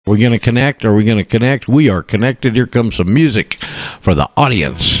We're going to connect. Are we going to connect? We are connected. Here comes some music for the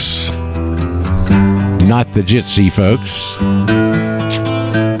audience. Not the Jitsi folks.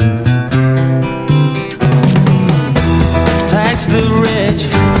 Tax the rich,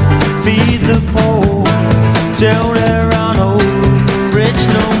 feed the poor, tell there are no rich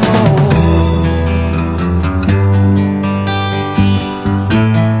no more.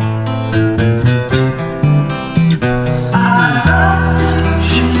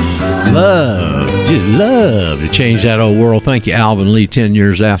 Love to change that old world. Thank you, Alvin Lee, 10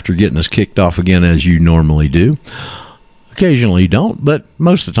 years after getting us kicked off again, as you normally do. Occasionally you don't, but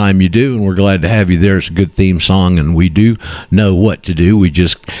most of the time you do, and we're glad to have you there. It's a good theme song, and we do know what to do. We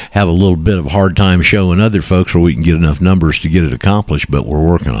just have a little bit of a hard time showing other folks where we can get enough numbers to get it accomplished, but we're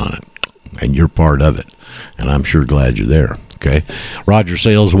working on it, and you're part of it, and I'm sure glad you're there. Okay, Roger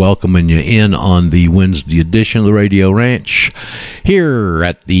Sales welcoming you in on the Wednesday edition of the Radio Ranch here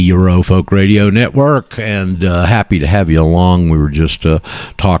at the Eurofolk Radio Network, and happy to have you along. We were just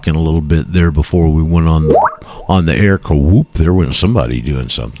talking a little bit there before we went on the air. Whoop! There went somebody doing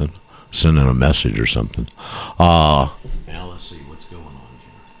something, sending a message or something. Now let's see what's going on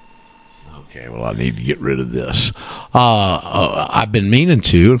here. Okay, well, I need to get rid of this. I've been meaning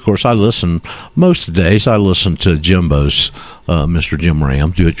to. Of course, I listen most of the days. I listen to Jimbo's, Mr. Jim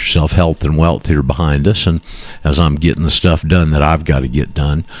Ram, Do It Yourself Health and Wealth here behind us. And as I'm getting the stuff done that I've got to get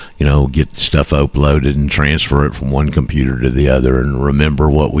done, get stuff uploaded and transfer it from one computer to the other, and remember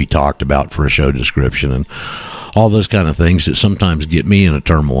what we talked about for a show description and all those kind of things that sometimes get me in a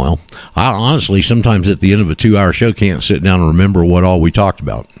turmoil. I honestly, sometimes at the end of a 2-hour show, can't sit down and remember what all we talked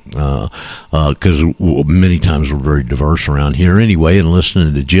about, because many times we're very diverse around here anyway. And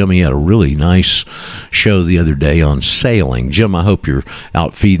listening to Jim, he had a really nice show the other day on sailing. Jim, I hope you're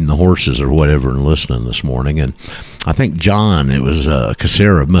out feeding the horses or whatever and listening this morning. And I think John, it was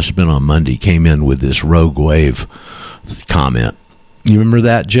Casera, must have been on Monday, came in with this rogue wave comment. You remember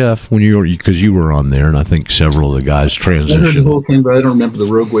that, Jeff, when because you were on there, and I think several of the guys transitioned. I heard the whole thing, but I don't remember the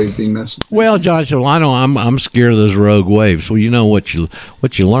rogue wave being messed. Well, John said, "Well, I know I'm scared of those rogue waves." Well, what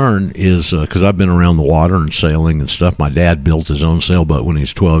you learn is, because I've been around the water and sailing and stuff. My dad built his own sailboat when he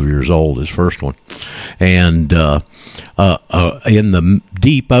was 12 years old, his first one, and in the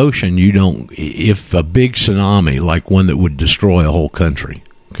deep ocean, if a big tsunami, like one that would destroy a whole country,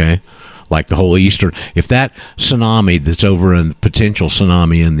 okay. Like the whole eastern, if that tsunami that's over in potential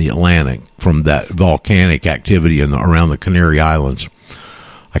tsunami in the Atlantic from that volcanic activity around the Canary Islands,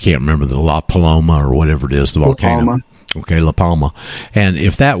 I can't remember the La Paloma or whatever it is, the volcano. Palma. Okay, La Palma. And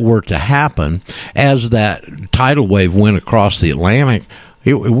if that were to happen, as that tidal wave went across the Atlantic,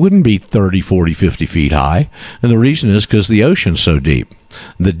 it wouldn't be 30, 40, 50 feet high. And the reason is because the ocean's so deep.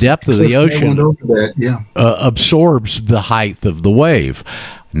 The depth of the ocean absorbs the height of the wave.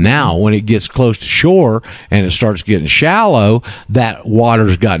 Now, when it gets close to shore and it starts getting shallow, that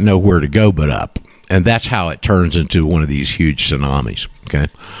water's got nowhere to go but up. And that's how it turns into one of these huge tsunamis, okay?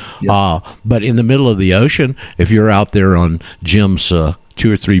 Yep. But in the middle of the ocean, if you're out there on Jim's $2 or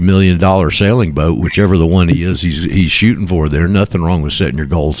 $3 million sailing boat, whichever the one he is, he's shooting for there, nothing wrong with setting your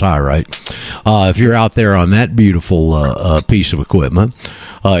goals high, right? If you're out there on that beautiful piece of equipment,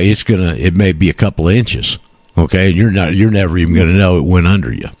 it may be a couple of inches. Okay, and you're never even going to know it went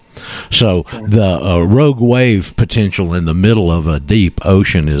under you. So the rogue wave potential in the middle of a deep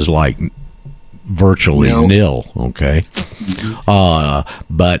ocean is like virtually nil. Okay,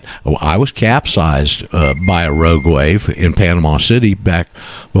 but I was capsized by a rogue wave in Panama City back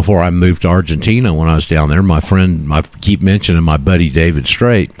before I moved to Argentina. When I was down there, my friend, I keep mentioning my buddy David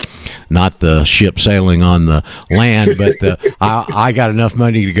Strait. Not the ship sailing on the land, but I got enough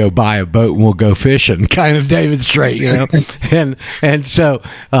money to go buy a boat and we'll go fishing, kind of David Strait, And so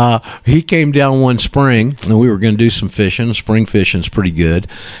he came down one spring and we were going to do some fishing. Spring fishing's pretty good,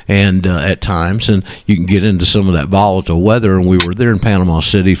 and at times, and you can get into some of that volatile weather. And we were there in Panama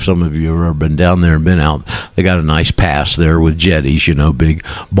City. If some of you have ever been down there and been out, they got a nice pass there with jetties, big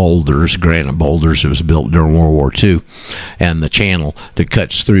boulders, granite boulders. It was built during World War II, and the channel that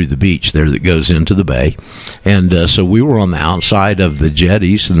cuts through the beach there that goes into the bay. And so we were on the outside of the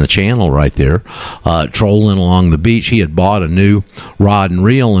jetties and the channel right there, trolling along the beach. He had bought a new rod and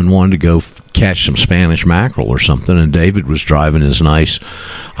reel and wanted to go catch some Spanish mackerel or something, and David was driving his nice,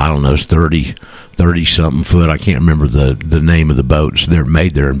 30-something foot, I can't remember the name of the boats. They're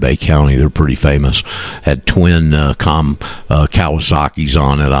made there in Bay County. They're pretty famous. Had twin Kawasaki's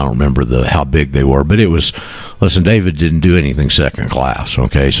on it. I don't remember how big they were, but it was Listen, David didn't do anything second class,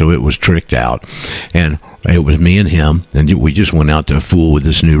 okay? So it was tricked out. And it was me and him, and we just went out to fool with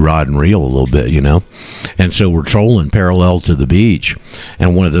this new rod and reel a little bit, you know? And so we're trolling parallel to the beach,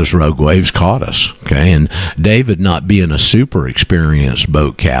 and one of those rogue waves caught us, okay? And David, not being a super experienced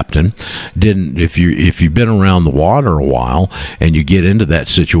boat captain, didn't, if you've been around the water a while and you get into that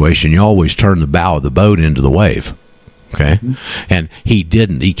situation, you always turn the bow of the boat into the wave. Okay. And he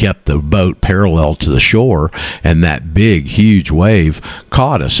didn't. He kept the boat parallel to the shore, and that big, huge wave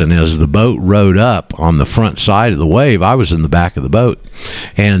caught us. And as the boat rode up on the front side of the wave, I was in the back of the boat,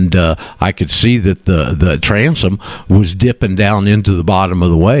 and I could see that the transom was dipping down into the bottom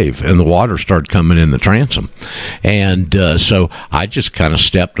of the wave, and the water started coming in the transom. And so I just kind of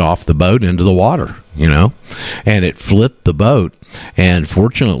stepped off the boat into the water, you know, and it flipped the boat. And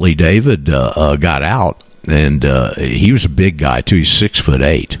fortunately, David got out. And he was a big guy too. He's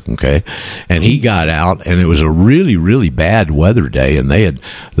 6'8", okay, and he got out, and it was a really, really bad weather day, and they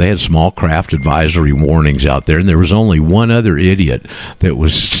had small craft advisory warnings out there, and there was only one other idiot that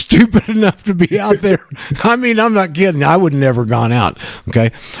was stupid enough to be out there. I mean, I'm not kidding. I would have never gone out,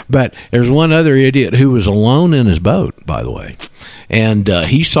 okay, but there's one other idiot who was alone in his boat, by the way. And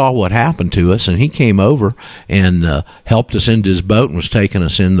he saw what happened to us, and he came over and helped us into his boat and was taking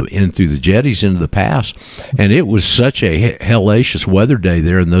us in through the jetties into the pass. And it was such a hellacious weather day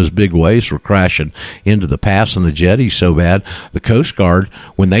there, and those big waves were crashing into the pass and the jetties so bad. The Coast Guard,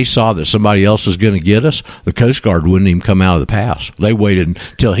 when they saw that somebody else was going to get us, the Coast Guard wouldn't even come out of the pass. They waited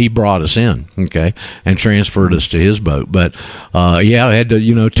until he brought us in, okay, and transferred us to his boat. But I had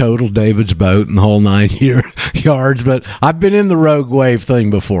to, total David's boat and the whole 9 yards. But I've been in the rogue wave thing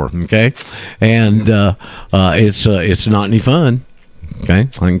before, okay, and it's not any fun, okay, I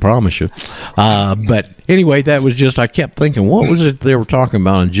can promise you. But anyway, that was just, I kept thinking, what was it they were talking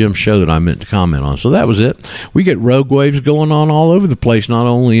about on Jim's show that I meant to comment on? So that was it. We get rogue waves going on all over the place, not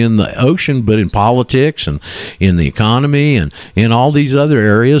only in the ocean, but in politics and in the economy and in all these other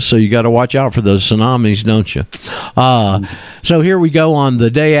areas. So you got to watch out for those tsunamis, don't you? So here we go on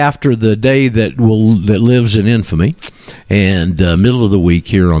the day after the day that lives in infamy, and middle of the week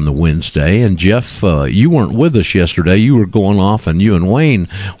here on the Wednesday. And Jeff, you weren't with us yesterday. You were going off, and you and Wayne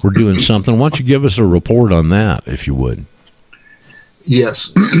were doing something. Why don't you give us a report on that, if you would?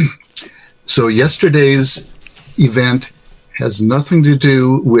 Yes. So yesterday's event has nothing to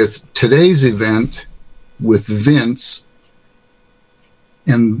do with today's event with Vince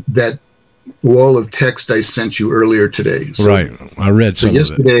and that wall of text I sent you earlier today. So, right. I read some of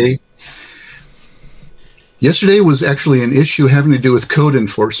it. Yesterday was actually an issue having to do with code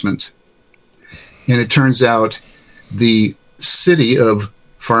enforcement. And it turns out the city of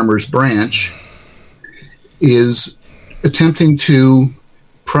Farmers Branch is attempting to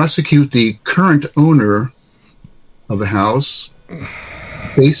prosecute the current owner of a house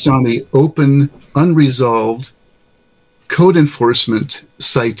based on the open, unresolved code enforcement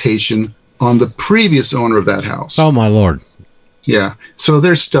citation on the previous owner of that house. Oh, my Lord. Yeah. So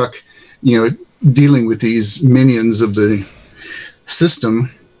they're stuck, dealing with these minions of the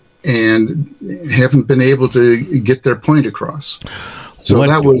system and haven't been able to get their point across. So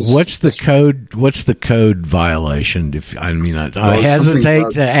what's the code violation? I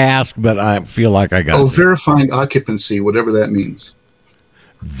hesitate to ask, but I feel like I got verifying occupancy, whatever that means.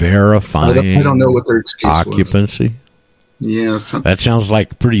 Verifying. I don't know what their excuse occupancy. Was. Yes. That sounds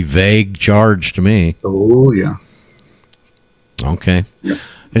like a pretty vague charge to me. Oh yeah. Okay. Yeah.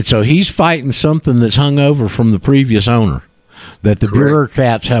 And so he's fighting something that's hung over from the previous owner that the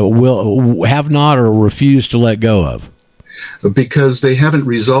bureaucrats have not or refuse to let go of. Because they haven't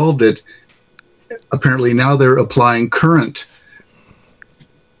resolved it. Apparently now they're applying current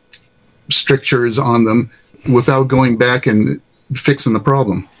strictures on them without going back and fixing the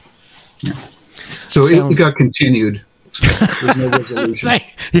problem. Yeah. So it got continued. So there's no resolution.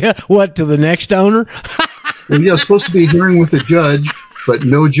 Yeah, what, to the next owner? Well, yeah, supposed to be a hearing with a judge, but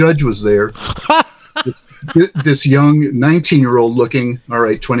no judge was there. This young 19-year-old looking,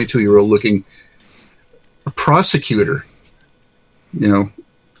 22-year-old looking prosecutor,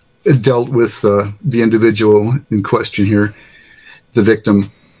 dealt with the individual in question here, the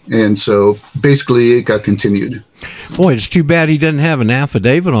victim. And so basically it got continued. Boy, it's too bad he doesn't have an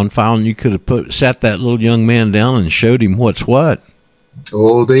affidavit on file, and you could have sat that little young man down and showed him what's what.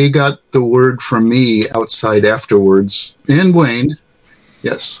 Oh, they got the word from me outside afterwards. And Wayne,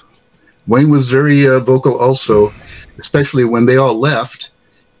 yes. Wayne was very vocal also, especially when they all left.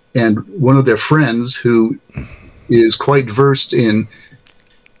 And one of their friends, who is quite versed in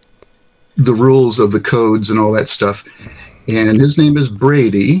the rules of the codes and all that stuff, and his name is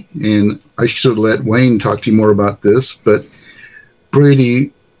Brady. And I should let Wayne talk to you more about this, but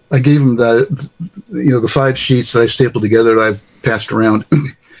Brady, I gave him the 5 sheets that I stapled together that I've passed around.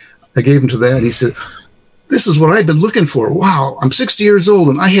 I gave him to that, and he said, "This is what I've been looking for. Wow, I'm 60 years old,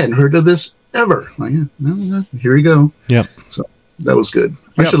 and I hadn't heard of this ever." Well, yeah, well, here you go. Yep. So that was good.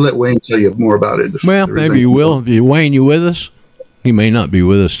 I should let Wayne tell you more about it. Well, maybe you will. Wayne, you with us? He may not be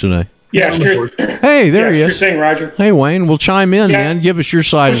with us today. Yeah, sure. Hey, there he is. Sure thing, Roger. Hey, Wayne, we'll chime in, man. Give us your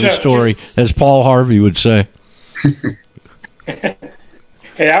side of the story, as Paul Harvey would say.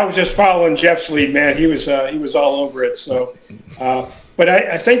 Hey, I was just following Jeff's lead, man. He was all over it. So, but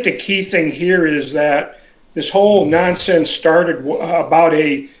I think the key thing here is that this whole nonsense started about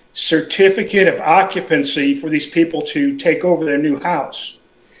a certificate of occupancy for these people to take over their new house.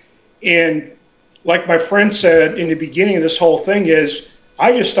 And like my friend said in the beginning of this whole thing is,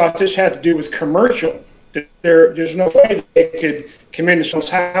 I just thought this had to do with commercial. There's no way they could come into someone's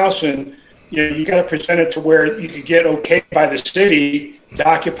house and you got to present it to where you could get okay by the city to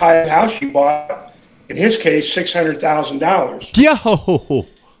occupy a house you bought. In his case, $600,000. Yo.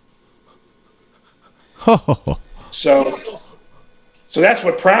 So that's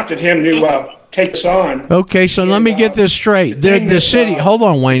what prompted him to take this on. Okay, so let me get this straight. The city. Hold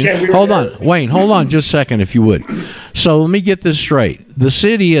on, Wayne. Hold on, just a second, if you would. So let me get this straight. The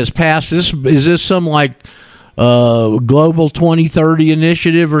city has passed this. Is this some like global 2030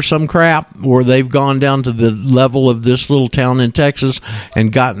 initiative or some crap where they've gone down to the level of this little town in Texas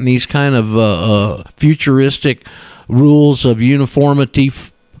and gotten these kind of futuristic rules of uniformity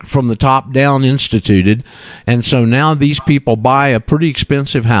from the top down instituted, and so now these people buy a pretty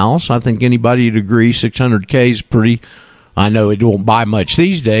expensive house. I think anybody would agree $600K is pretty. I know it won't buy much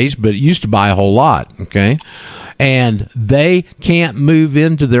these days, but it used to buy a whole lot. Okay, and they can't move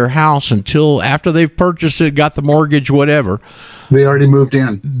into their house until after they've purchased it, got the mortgage, whatever. They already moved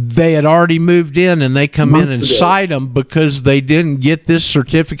in. They had already moved in, and they come in and cite them because they didn't get this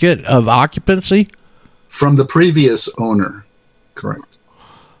certificate of occupancy from the previous owner. Correct.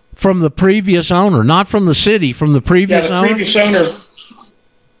 From the previous owner, not from the city, from the previous owner?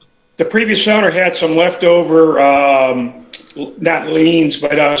 The previous owner had some leftover, not liens,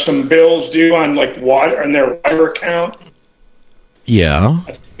 but some bills due on like water, on their water account. Yeah.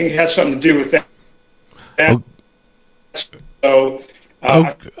 I think it has something to do with that. So.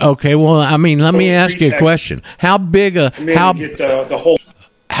 Okay, well, I mean, let me ask you a question. How big a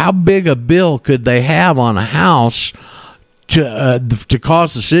bill could they have on a house to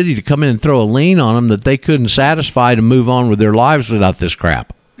cause the city to come in and throw a lien on them that they couldn't satisfy to move on with their lives without this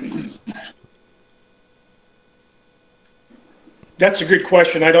crap? That's a good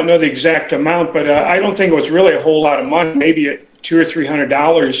question. I don't know the exact amount, but I don't think it was really a whole lot of money, maybe $200 or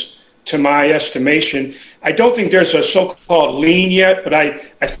 $300 to my estimation. I don't think there's a so-called lien yet, but I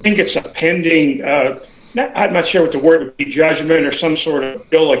think it's a pending, I'm not sure what the word would be, judgment or some sort of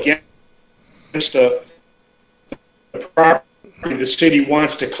bill against the property the city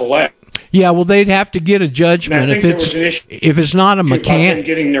wants to collect. Yeah, well, they'd have to get a judgment if it's not a mechanic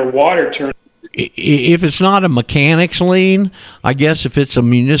getting their water turned. If it's not a mechanic's lien, I guess if it's a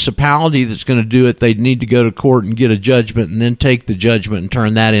municipality that's going to do it, they'd need to go to court and get a judgment and then take the judgment and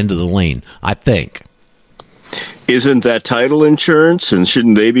turn that into the lien, I think. Isn't that title insurance, and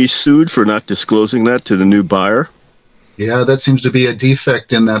shouldn't they be sued for not disclosing that to the new buyer? Yeah, that seems to be a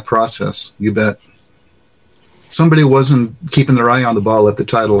defect in that process. You bet. Somebody wasn't keeping their eye on the ball at the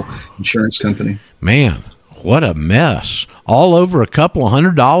title insurance company. Man, what a mess. All over a couple of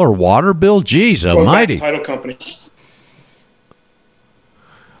 $100 water bill? Jeez almighty. Title company.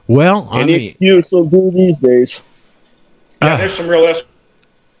 Well, any excuse will do these days. Yeah, there's some real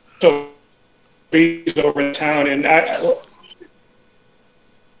SPLC over in town, and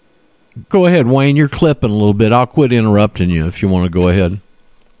Go ahead, Wayne. You're clipping a little bit. I'll quit interrupting you if you want to go ahead.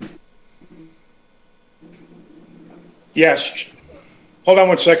 Yes. Hold on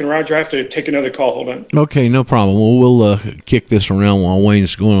one second, Roger. I have to take another call. Hold on. Okay, no problem. Well, we'll kick this around while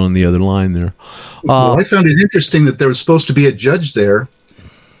Wayne's going on the other line there. Well, I found it interesting that there was supposed to be a judge there,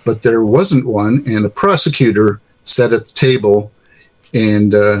 but there wasn't one, and a prosecutor sat at the table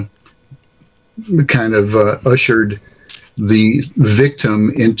and kind of ushered the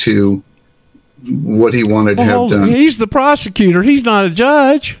victim into what he wanted to have done. He's the prosecutor. He's not a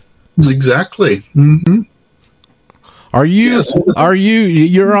judge. Exactly. Mm-hmm. Are you,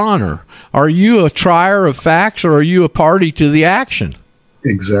 Your Honor, are you a trier of facts or are you a party to the action?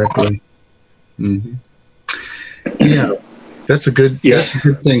 Exactly. Mm-hmm. Yeah, that's a good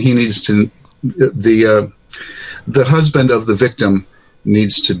thing. He needs to, the husband of the victim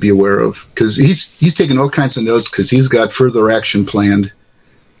needs to be aware of, because he's taking all kinds of notes because he's got further action planned.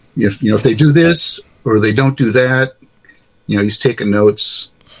 If they do this or they don't do that, he's taking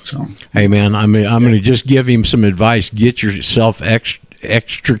notes. So, hey man, I'm going to just give him some advice. Get yourself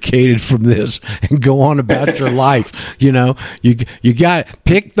extricated from this and go on about your life. You got to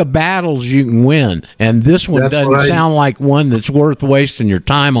pick the battles you can win, and this one doesn't sound like one that's worth wasting your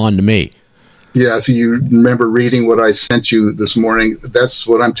time on to me. Yeah, if you remember reading what I sent you this morning, that's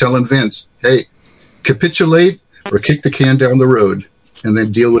what I'm telling Vince. Hey, capitulate or kick the can down the road and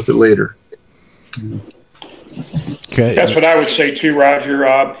then deal with it later. Okay. That's what I would say too, Roger.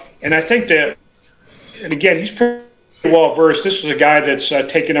 And I think that, and again, he's pretty well versed. This is a guy that's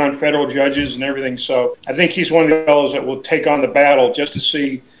taken on federal judges and everything. So I think he's one of the fellows that will take on the battle just to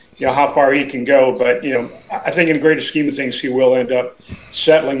see, how far he can go. But, I think in the greater scheme of things, he will end up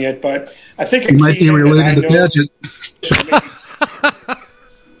settling it. But I think it might be related to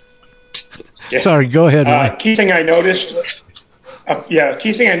Paget. Sorry, go ahead. Key thing I noticed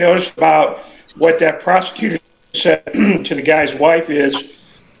about what that prosecutor said to the guy's wife is,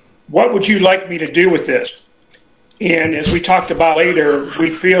 what would you like me to do with this? And as we talked about later, we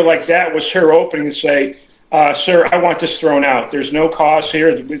feel like that was her opening to say, sir, I want this thrown out. There's no cause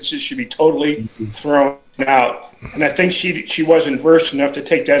here. The witnesses should be totally thrown out. And I think she wasn't versed enough to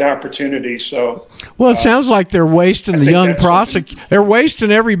take that opportunity. So, well, it sounds like they're wasting the young prosecutor. They're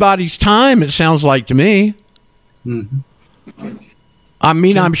wasting everybody's time, it sounds like to me. Mm-hmm. I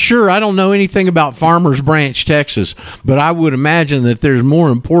mean, I'm sure I don't know anything about Farmers Branch, Texas, but I would imagine that there's more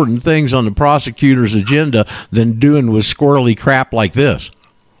important things on the prosecutor's agenda than doing with squirrely crap like this.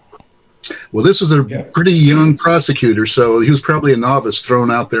 Well, this was a pretty young prosecutor, so he was probably a novice thrown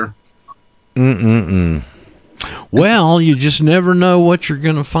out there. Well, you just never know what you're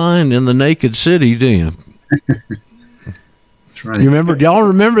going to find in the naked city, do you? That's right. Y'all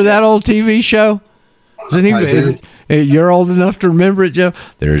remember that old TV show? You're old enough to remember it, Jeff?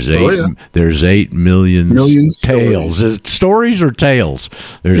 There's 8 million tales. Stories or tales?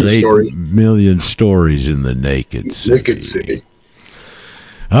 There's 8 million stories in the naked city.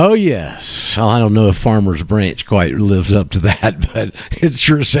 Oh, yes. Well, I don't know if Farmers Branch quite lives up to that, but it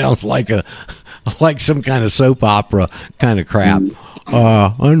sure sounds like some kind of soap opera kind of crap.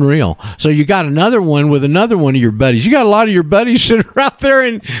 Unreal. So you got another one with another one of your buddies. You got a lot of your buddies sitting out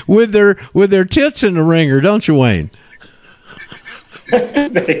there with their tits in the ringer, don't you, Wayne?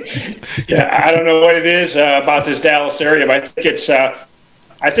 Yeah, I don't know what it is about this Dallas area, but I think it's.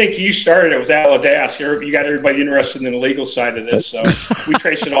 I think you started it with Alabvama. You got everybody interested in the legal side of this, so we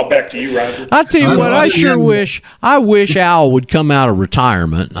trace it all back to you, Roger. I tell you what, I wish Al would come out of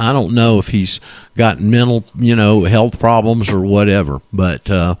retirement. I don't know if he's got mental, health problems or whatever, but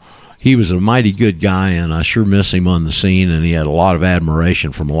he was a mighty good guy, and I sure miss him on the scene, and he had a lot of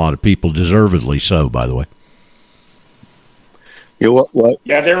admiration from a lot of people, deservedly so, by the way. What?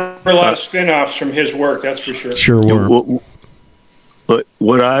 Yeah, there were a lot of spin-offs from his work, that's for sure. Sure were. But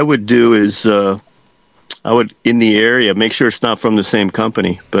what I would do is I would, in the area, make sure it's not from the same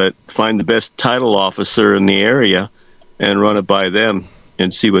company, but find the best title officer in the area and run it by them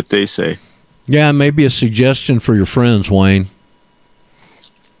and see what they say. Yeah, maybe a suggestion for your friends, Wayne.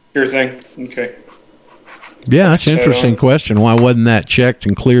 Sure thing. Okay. Yeah, that's an interesting question. Why wasn't that checked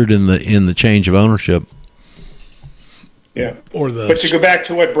and cleared in the change of ownership? Yeah. But to go back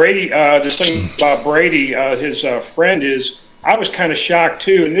to what Brady, this thing about Brady, his friend is, I was kind of shocked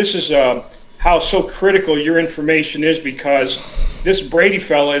too, and this is how so critical your information is, because this Brady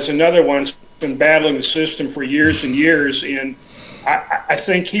fella is another one who's been battling the system for years and years, and I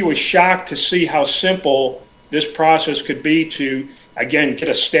think he was shocked to see how simple this process could be to, again, get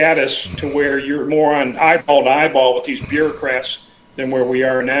a status to where you're more on eyeball to eyeball with these bureaucrats than where we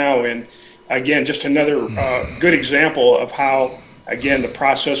are now. And again, just another good example of how, again, the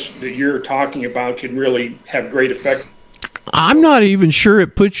process that you're talking about can really have great effect. I'm not even sure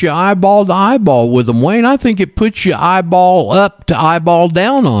it puts you eyeball to eyeball with them, Wayne. I think it puts you eyeball up to eyeball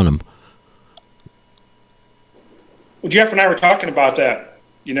down on them. Well, Jeff and I were talking about that,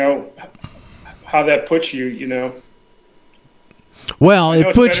 how that puts you, Well,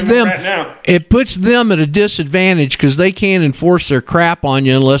 it puts them at a disadvantage because they can't enforce their crap on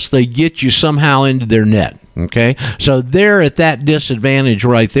you unless they get you somehow into their net. Okay, so they're at that disadvantage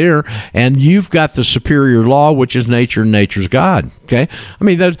right there, and you've got the superior law, which is nature, and nature's God. Okay, I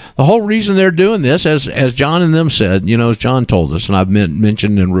mean, the whole reason they're doing this, as John and them said, as John told us, and I've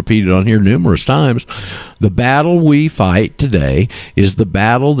mentioned and repeated on here numerous times, the battle we fight today is the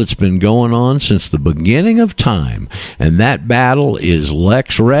battle that's been going on since the beginning of time, and that battle is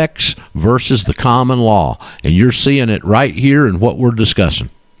Lex Rex versus the common law, and you're seeing it right here in what we're discussing.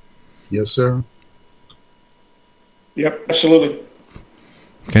 Yes, sir. Yep, absolutely.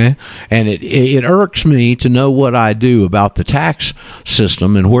 Okay, and it irks me to know what I do about the tax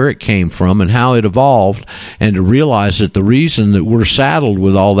system and where it came from and how it evolved, and to realize that the reason that we're saddled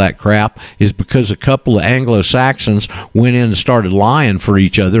with all that crap is because a couple of Anglo-Saxons went in and started lying for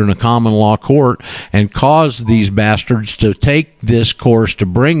each other in a common law court and caused these bastards to take this course to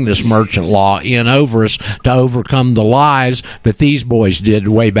bring this merchant law in over us to overcome the lies that these boys did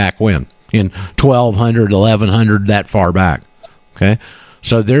way back when, in 1200, 1100, that far back. Okay?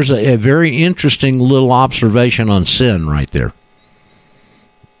 So there's a very interesting little observation on sin right there.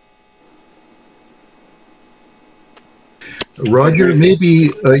 Roger, maybe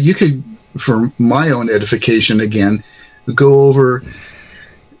you could, for my own edification again, go over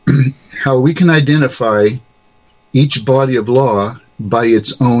how we can identify each body of law by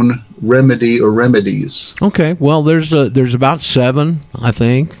its own remedy or remedies. Okay, well, there's about 7, I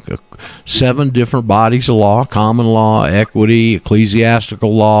think, 7 different bodies of law: common law, equity,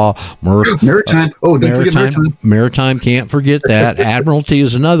 ecclesiastical law, maritime. Don't forget maritime. Maritime, can't forget that. Admiralty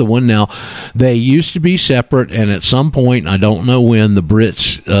is another one. Now, they used to be separate, and at some point, I don't know when, the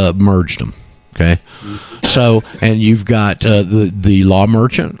Brits merged them. Okay, so, and you've got the law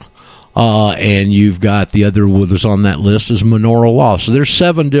merchant. And you've got the other that's on that list is manorial law. So there's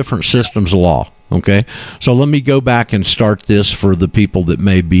 7 different systems of law. Okay, so let me go back and start this for the people that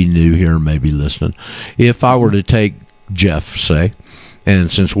may be new here and may be listening. If I were to take Jeff, say,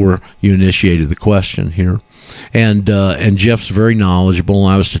 and since you initiated the question here, and Jeff's very knowledgeable,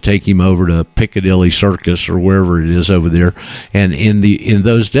 and I was to take him over to Piccadilly Circus or wherever it is over there, and in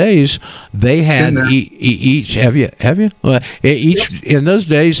those days they had each. Have you? Well, each in those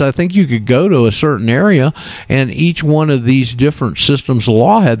days, I think you could go to a certain area, and each one of these different systems of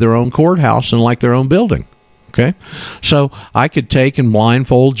law had their own courthouse and like their own building. Okay, so I could take and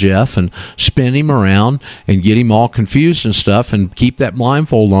blindfold Jeff and spin him around and get him all confused and stuff, and keep that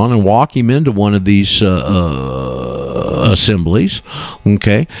blindfold on and walk him into one of these assemblies.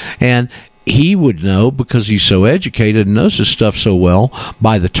 Okay, and he would know, because he's so educated and knows his stuff so well,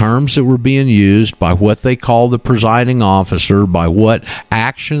 by the terms that were being used, by what they call the presiding officer, by what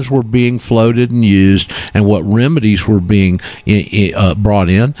actions were being floated and used, and what remedies were being brought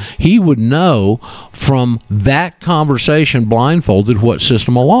in. He would know from that conversation, blindfolded, what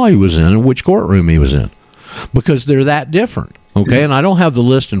system of law he was in and which courtroom he was in, because they're that different. Okay, and I don't have the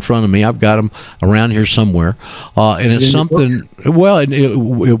list in front of me. I've got them around here somewhere, and it's something. Well, it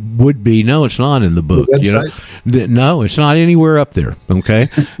would be. No, it's not in the book. No, it's not anywhere up there. Okay,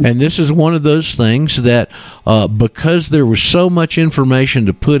 and this is one of those things that because there was so much information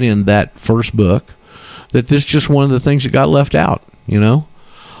to put in that first book, that this is just one of the things that got left out.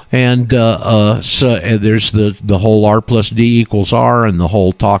 And so there's the whole R plus D equals R, and the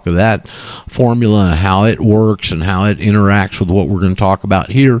whole talk of that formula and how it works and how it interacts with what we're going to talk about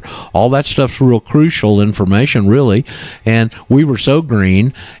here. All that stuff's real crucial information, really. And we were so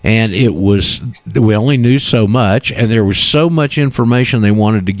green, and we only knew so much, and there was so much information they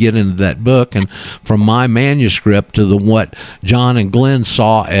wanted to get into that book. And from my manuscript to what John and Glenn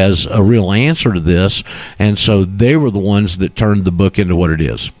saw as a real answer to this, and so they were the ones that turned the book into what it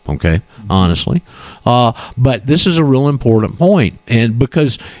is. Okay, honestly. But this is a real important point. And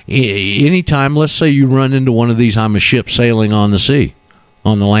because anytime, let's say you run into one of these, I'm a ship sailing on the sea,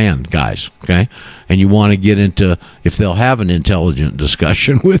 on the land, guys, okay? And you want to get into, if they'll have an intelligent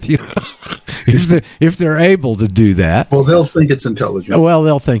discussion with you, if they're able to do that. Well, they'll think it's intelligent. Well,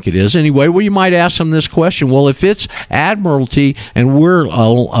 they'll think it is. Anyway, well, you might ask them this question. Well, if it's admiralty and we're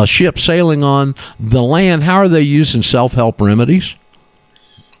a ship sailing on the land, how are they using self-help remedies?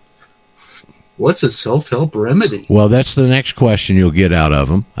 What's a self-help remedy? Well, that's the next question you'll get out of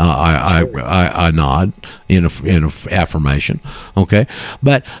them. I nod in affirmation. Okay,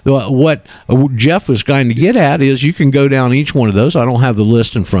 but what Jeff was going to get at is you can go down each one of those. I don't have the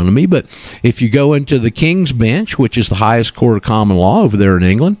list in front of me, but if you go into the King's Bench, which is the highest court of common law over there in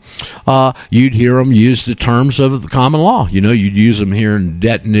England, you'd hear them use the terms of the common law. You'd use them here in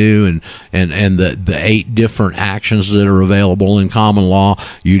detinue and the 8 different actions that are available in common law.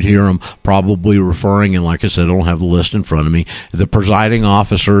 You'd hear them probably referring, and like I said, I don't have the list in front of me. The presiding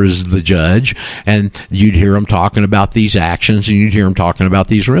officer is the judge, and you'd hear them talking about these actions, and you'd hear them talking about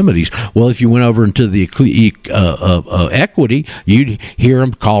these remedies. Well, if you went over into the equity, you'd hear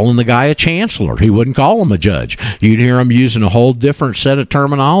them calling the guy a chancellor. He wouldn't call him a judge. You'd hear him using a whole different set of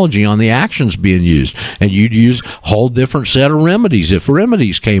terminology on the actions being used, and you'd use a whole different set of remedies if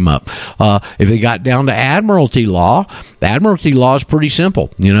remedies came up. If they got down to admiralty law, the admiralty law is pretty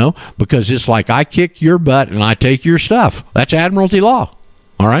simple, because it's like I kick your butt and I take your stuff. That's admiralty law.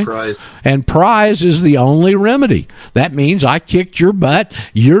 All right. Prize. And prize is the only remedy. That means I kicked your butt.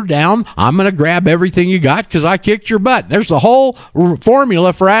 You're down. I'm going to grab everything you got because I kicked your butt. There's the whole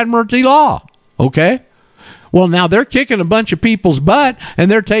formula for admiralty law. Okay. Well, now they're kicking a bunch of people's butt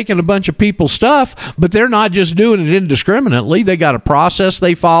and they're taking a bunch of people's stuff, but they're not just doing it indiscriminately. They got a process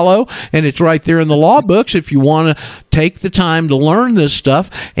they follow, and it's right there in the law books if you want to take the time to learn this stuff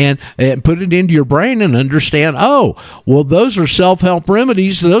and put it into your brain and understand, oh, well, those are self-help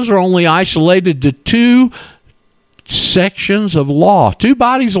remedies. Those are only isolated to two sections of law, two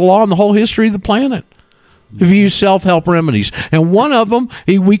bodies of law in the whole history of the planet. If you use self-help remedies. And one of them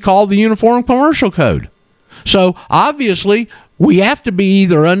we call the Uniform Commercial Code. So, obviously, we have to be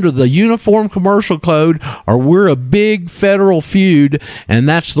either under the Uniform Commercial Code or we're a big federal feud, and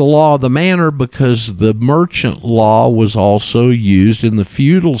that's the law of the manor because the merchant law was also used in the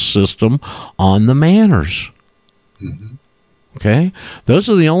feudal system on the manors. Mm-hmm. Okay? Those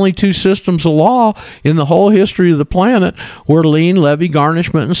are the only two systems of law in the whole history of the planet where lien, levy,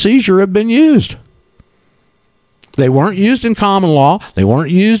 garnishment, and seizure have been used. They weren't used in common law. They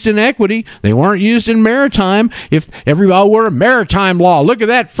weren't used in equity. They weren't used in maritime. If everybody were a maritime law, look at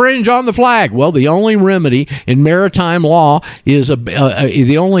that fringe on the flag. Well, the only remedy in maritime law is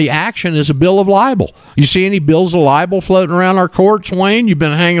the only action is a bill of libel. You see any bills of libel floating around our courts, Wayne? You've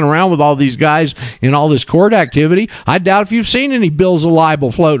been hanging around with all these guys in all this court activity. I doubt if you've seen any bills of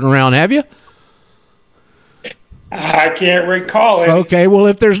libel floating around, have you? I can't recall it. Okay, well,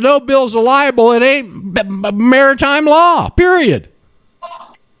 if there's no bills of libel, it ain't maritime law, period.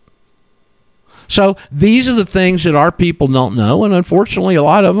 So these are the things that our people don't know, and unfortunately, a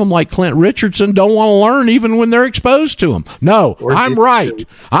lot of them, like Clint Richardson, don't want to learn even when they're exposed to them. No, I'm right.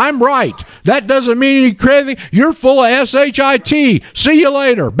 I'm right. That doesn't mean any credit. You're full of shit. See you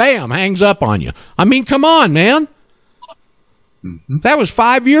later. Bam, hangs up on you. I mean, come on, man. Mm-hmm. That was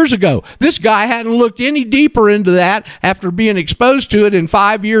 5 years ago. This guy hadn't looked any deeper into that after being exposed to it in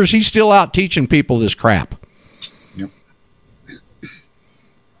 5 years. He's still out teaching people this crap. Yep.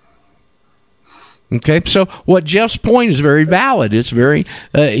 Okay, so what Jeff's point is very valid. It's very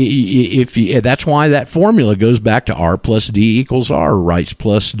that's why that formula goes back to R plus D equals R, rights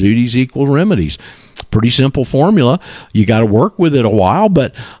plus duties equal remedies. Pretty simple formula. You got to work with it a while,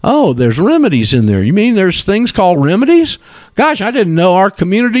 but there's remedies in there. You mean there's things called remedies? Gosh, I didn't know our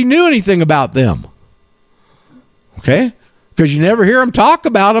community knew anything about them. Okay? Because you never hear them talk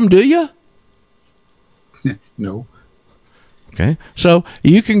about them, do you? No. Okay, so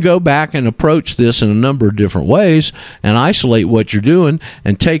you can go back and approach this in a number of different ways and isolate what you're doing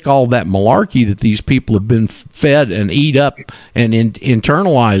and take all that malarkey that these people have been fed and eat up and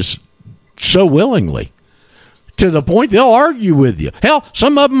internalize so willingly to the point they'll argue with you. Hell,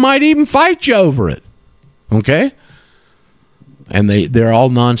 some of them might even fight you over it. Okay? And they're all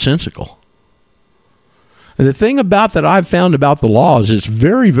nonsensical. And the thing about that I've found about the law is it's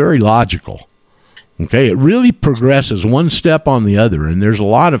very, very logical. Okay, it really progresses one step on the other, and there's a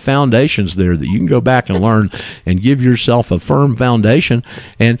lot of foundations there that you can go back and learn and give yourself a firm foundation,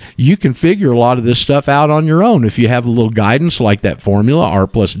 and you can figure a lot of this stuff out on your own if you have a little guidance like that formula, R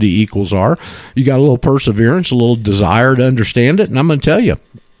plus D equals R. You got a little perseverance, a little desire to understand it, and I'm going to tell you,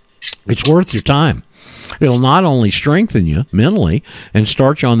 it's worth your time. It'll not only strengthen you mentally and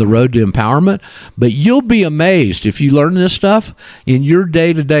start you on the road to empowerment, but you'll be amazed if you learn this stuff in your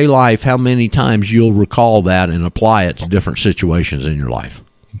day-to-day life how many times you'll recall that and apply it to different situations in your life.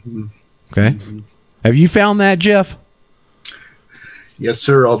 Okay? Have you found that, Jeff? Yes,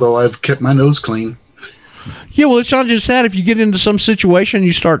 sir, although I've kept my nose clean. Yeah, well, it's not just that. If you get into some situation,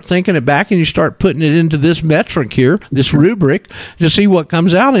 you start thinking it back and you start putting it into this metric here, this rubric, to see what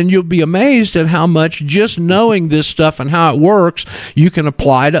comes out, and you'll be amazed at how much just knowing this stuff and how it works, you can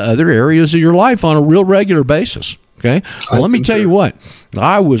apply to other areas of your life on a real regular basis. Okay? Well, let me tell you what.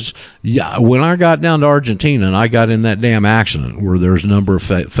 When I got down to Argentina and I got in that damn accident where there's a number of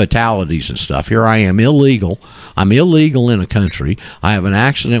fatalities and stuff, here I am illegal. I'm illegal in a country. I have an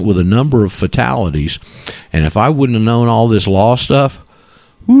accident with a number of fatalities. And if I wouldn't have known all this law stuff,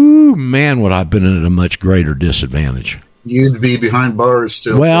 man, would I have been at a much greater disadvantage. You'd be behind bars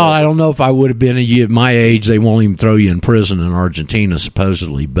still. Well, I don't know if I would have been at my age. They won't even throw you in prison in Argentina,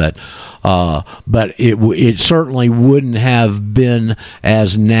 supposedly. But it certainly wouldn't have been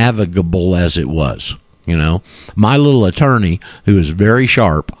as navigable as it was. You know, my little attorney, who is very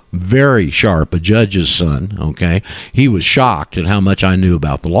sharp, a judge's son. Okay, he was shocked at how much I knew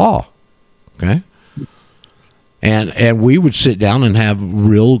about the law. Okay. And we would sit down and have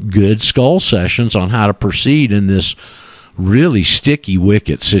real good skull sessions on how to proceed in this really sticky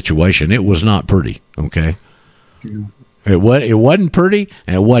wicket situation. It was not pretty, okay? Yeah. It wasn't pretty,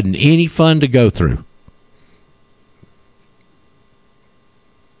 and it wasn't any fun to go through.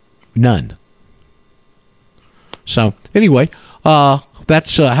 None. So, anyway,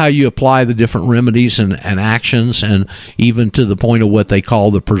 that's how you apply the different remedies and actions, and even to the point of what they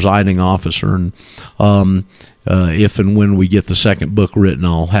call the presiding officer. And if and when we get the second book written,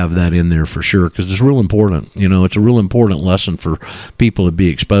 I'll have that in there for sure, because it's real important. You know, it's a real important lesson for people to be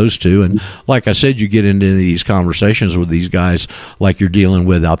exposed to. And like I said, you get into these conversations with these guys like you're dealing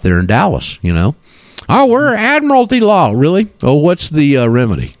with out there in Dallas, you know. Oh, we're admiralty law. Really? Oh, what's the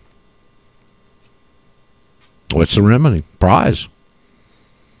remedy? What's the remedy? Prize.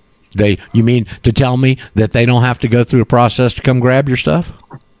 You mean to tell me that they don't have to go through a process to come grab your stuff?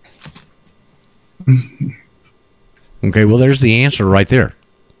 Okay, well, there's the answer right there.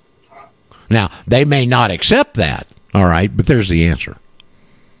 Now, they may not accept that, all right, but there's the answer.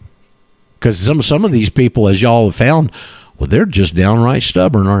 Because some of these people, as y'all have found, well, they're just downright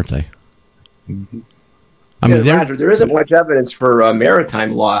stubborn, aren't they? Mm-hmm. I mean, Roger, there isn't much evidence for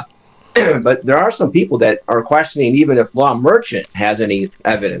maritime law, but there are some people that are questioning even if law merchant has any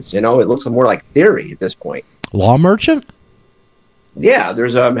evidence. You know, it looks more like theory at this point. Law merchant? Yeah,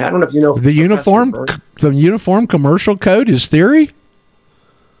 there's I don't know if you know the uniform commercial code is theory.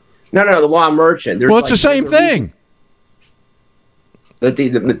 No, the law merchant. Well, it's the same thing.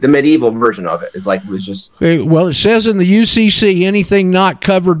 The medieval version of it is like it was just. Well, it says in the UCC, anything not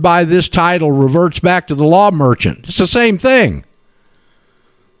covered by this title reverts back to the law merchant. It's the same thing.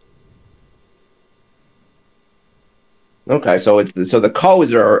 Okay, so the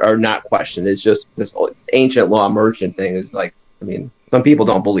codes are not questioned. It's just this ancient law merchant thing is like. I mean, some people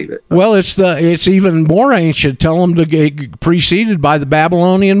don't believe it. Well, it's even more ancient. Tell them to get preceded by the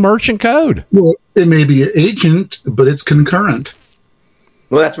Babylonian merchant code. Well, it may be ancient, but it's concurrent.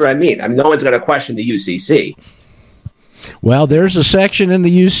 Well, that's what I mean. No one's going to question the UCC. Well, there's a section in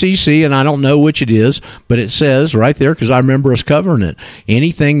the UCC, and I don't know which it is, but it says right there, because I remember us covering it,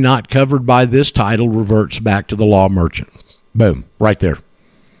 anything not covered by this title reverts back to the law merchant. Boom, right there.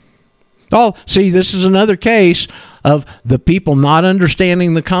 Oh, see, this is another case of the people not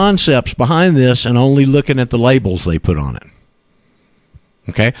understanding the concepts behind this and only looking at the labels they put on it.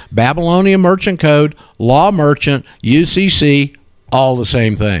 Okay? Babylonian Merchant Code, Law Merchant, UCC, all the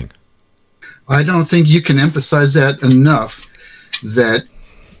same thing. I don't think you can emphasize that enough, that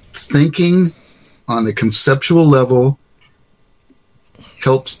thinking on a conceptual level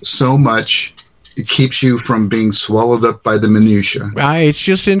helps so much. It keeps you from being swallowed up by the minutia. It's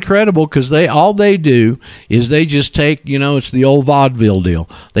just incredible because all they do is they just take, it's the old vaudeville deal.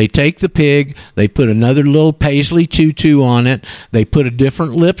 They take the pig, they put another little paisley tutu on it, they put a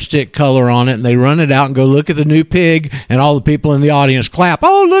different lipstick color on it, and they run it out and go, look at the new pig, and all the people in the audience clap,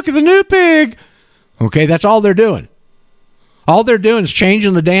 oh, look at the new pig. Okay, that's all they're doing. All they're doing is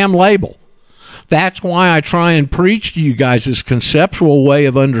changing the damn label. That's why I try and preach to you guys this conceptual way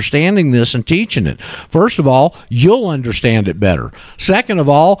of understanding this and teaching it. First of all, you'll understand it better. Second of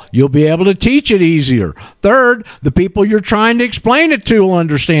all, you'll be able to teach it easier. Third, the people you're trying to explain it to will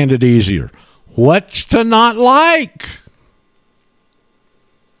understand it easier. What's to not like?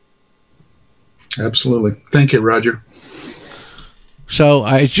 Absolutely. Thank you, Roger. So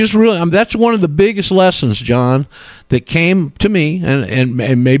it's just really, that's one of the biggest lessons, John, that came to me, and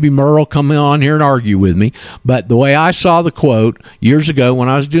maybe Merle come on here and argue with me, but the way I saw the quote years ago when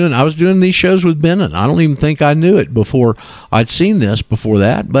I was doing these shows with Bennett, I don't even think I knew it before I'd seen this before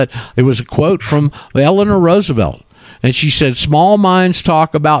that, but it was a quote from Eleanor Roosevelt. And she said, small minds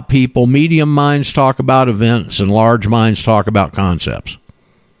talk about people, medium minds talk about events, and large minds talk about concepts.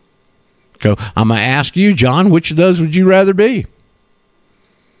 So I'm going to ask you, John, which of those would you rather be?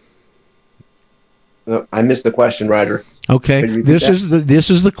 I missed the question, Roger. Okay, this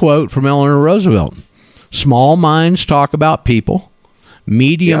is the quote from Eleanor Roosevelt. Small minds talk about people,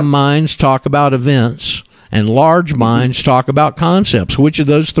 medium minds talk about events, and large minds talk about concepts. Which of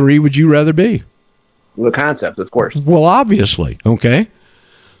those three would you rather be? The concept, of course. Well, obviously, okay.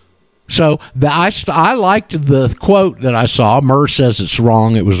 So I liked the quote that I saw. Murr says it's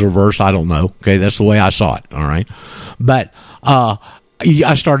wrong. It was reversed. I don't know. Okay, that's the way I saw it. All right. But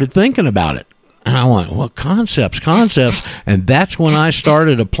I started thinking about it. And I went, well, concepts. And that's when I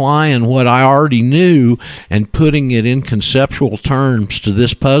started applying what I already knew and putting it in conceptual terms to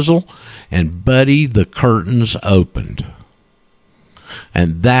this puzzle. And, buddy, the curtains opened.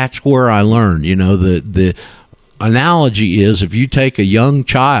 And that's where I learned, the analogy is if you take a young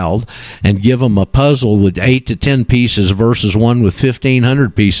child and give them a puzzle with 8 to 10 pieces versus one with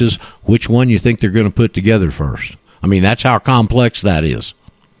 1,500 pieces, which one you think they're going to put together first? I mean, that's how complex that is.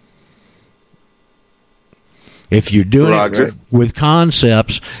 If you're doing it with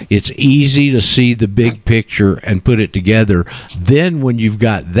concepts, it's easy to see the big picture and put it together. Then when you've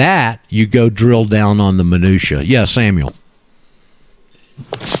got that, you go drill down on the minutia. Yeah, Samuel.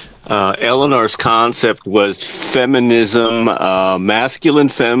 Eleanor's concept was feminism, masculine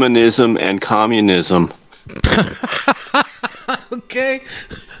feminism, and communism.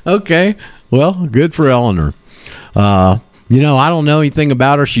 Okay. Well, good for Eleanor. I don't know anything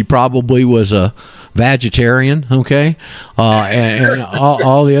about her. She probably was a vegetarian, okay? And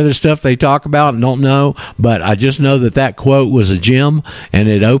all the other stuff they talk about, don't know. But I just know that quote was a gem, and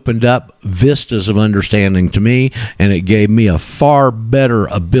it opened up vistas of understanding to me, and it gave me a far better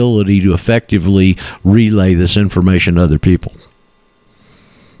ability to effectively relay this information to other people.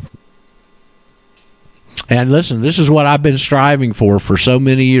 And listen, this is what I've been striving for so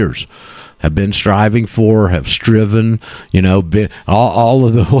many years. Have been striving for, have striven, been all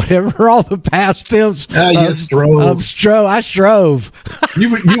of the whatever, all the past tense. You strove. I strove.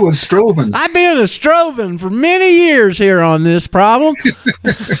 You were stroving. I've been a stroving for many years here on this problem.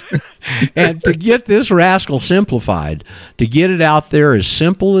 And to get this rascal simplified, to get it out there as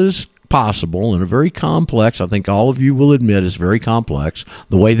simple as possible in a very complex, I think all of you will admit it's very complex,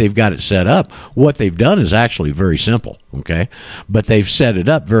 the way they've got it set up. What they've done is actually very simple, okay? But they've set it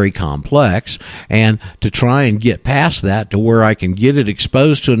up very complex, and to try and get past that to where I can get it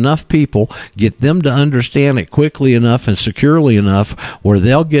exposed to enough people, get them to understand it quickly enough and securely enough where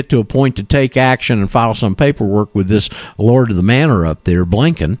they'll get to a point to take action and file some paperwork with this Lord of the Manor up there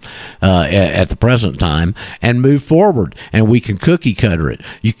blinking at the present time and move forward, and we can cookie cutter it.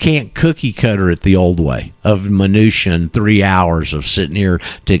 You can't cookie cutter it the old way of minutia and 3 hours of sitting here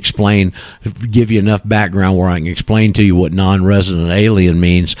to explain, give you enough background where I can explain to you what non-resident alien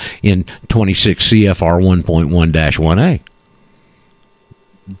means in 26 CFR 1.1-1A.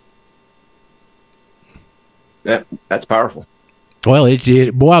 That's powerful. Well,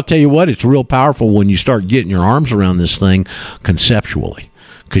 I'll tell you what, it's real powerful when you start getting your arms around this thing conceptually.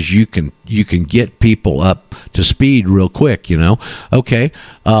 Because you can get people up to speed real quick, Okay,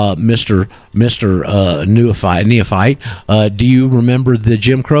 Mr. Neophyte, do you remember the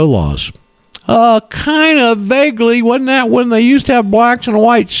Jim Crow laws? Kind of vaguely. Wasn't that when they used to have blacks and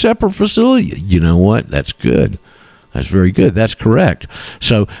whites separate facility? You know what? That's good. That's very good. That's correct.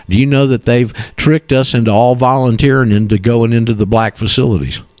 So, do you know that they've tricked us into all volunteering into going into the black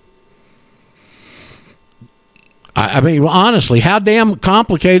facilities? I mean, honestly, how damn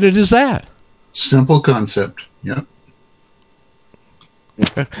complicated is that? Simple concept. Yep.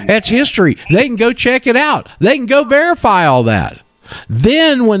 That's history. They can go check it out. They can go verify all that.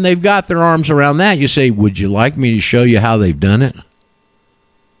 Then when they've got their arms around that, you say, would you like me to show you how they've done it?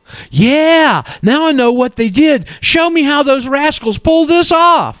 Yeah, now I know what they did. Show me how those rascals pulled this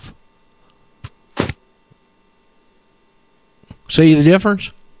off. See the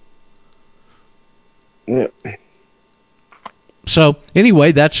difference? Yeah. So,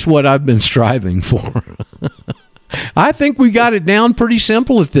 anyway, that's what I've been striving for. I think we got it down pretty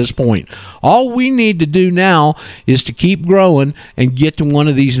simple at this point. All we need to do now is to keep growing and get to one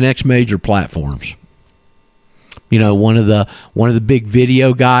of these next major platforms. One of the big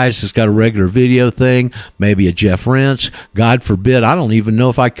video guys has got a regular video thing, maybe a Jeff Rentz. God forbid, I don't even know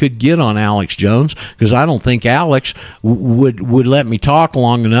if I could get on Alex Jones, because I don't think Alex would let me talk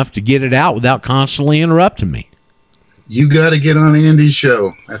long enough to get it out without constantly interrupting me. You got to get on Andy's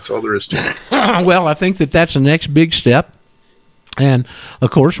show. That's all there is to it. Well, I think that's the next big step. And,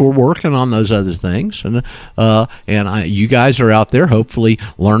 of course, we're working on those other things. And you guys are out there hopefully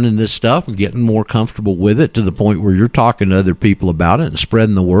learning this stuff and getting more comfortable with it to the point where you're talking to other people about it and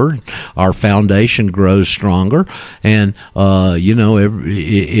spreading the word. Our foundation grows stronger. And,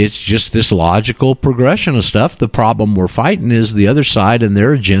 it's just this logical progression of stuff. The problem we're fighting is the other side and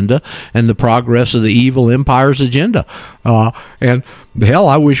their agenda and the progress of the evil empire's agenda. And, hell,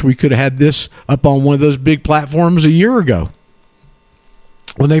 I wish we could have had this up on one of those big platforms a year ago,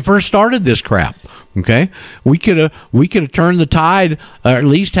 when they first started this crap. Okay, we could have turned the tide, or at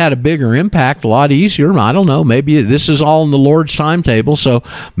least had a bigger impact, a lot easier. I don't know. Maybe this is all in the Lord's timetable, so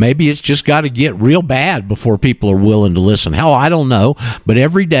maybe it's just got to get real bad before people are willing to listen. Hell, I don't know. But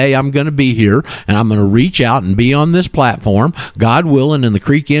every day I'm going to be here, and I'm going to reach out and be on this platform, God willing, and the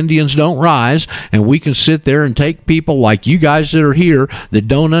Creek Indians don't rise, and we can sit there and take people like you guys that are here that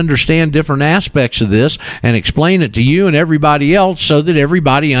don't understand different aspects of this and explain it to you and everybody else so that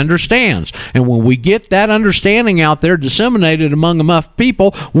everybody understands. And when we get that understanding out there disseminated among enough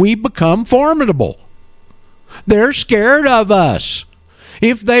people, we become formidable. They're scared of us.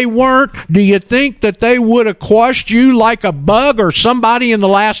 If they weren't, do you think that they would have quashed you like a bug or somebody in the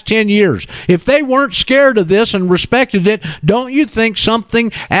last 10 years? If they weren't scared of this and respected it, don't you think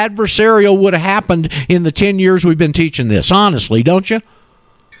something adversarial would have happened in the 10 years we've been teaching this? Honestly, don't you?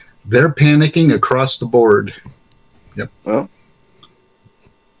 They're panicking across the board. Yep. Well,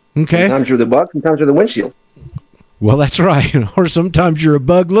 okay. Sometimes you're the bug, sometimes you're the windshield. Well, that's right. Or sometimes you're a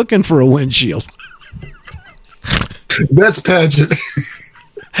bug looking for a windshield. That's Paget.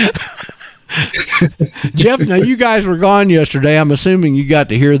 Jeff, now you guys were gone yesterday. I'm assuming you got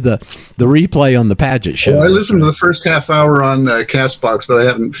to hear the replay on the Paget show. Well, I listened to the first half hour on CastBox, but I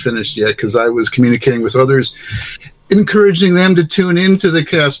haven't finished yet because I was communicating with others, encouraging them to tune into the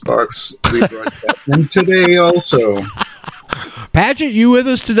CastBox rebroadcast. And today also. Paget, you with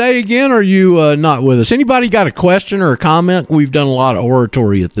us today again, or are you not with us? Anybody got a question or a comment? We've done a lot of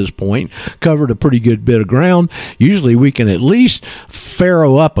oratory at this point, covered a pretty good bit of ground. Usually we can at least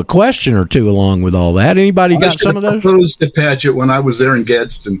farrow up a question or two along with all that. Anybody got some of those? I proposed to Paget when I was there in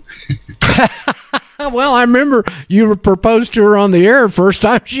Gadsden. Well, I remember you proposed to her on the air first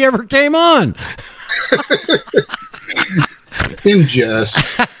time she ever came on. In jest.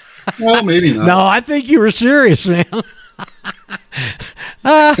 Well, maybe not. No, I think you were serious, man.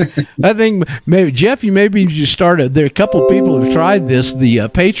 I think maybe Jeff, you just started. There are a couple of people who've tried this, the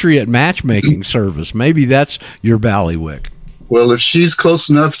Patriot matchmaking service. Maybe that's your ballywick. Well, if she's close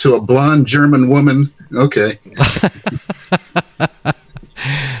enough to a blonde German woman, okay.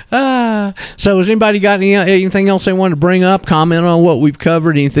 So has anybody got anything else they wanted to bring up, comment on what we've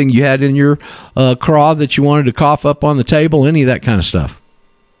covered, anything you had in your craw that you wanted to cough up on the table, any of that kind of stuff?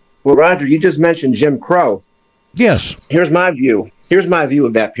 Well, Roger, you just mentioned Jim Crow. Yes. Here's my view. Here's my view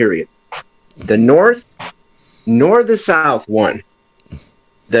of that period. The North nor the South won.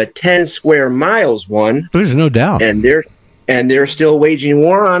 The 10 square miles won. There's no doubt. And they're still waging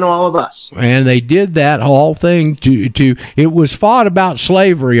war on all of us. And they did that whole thing to it was fought about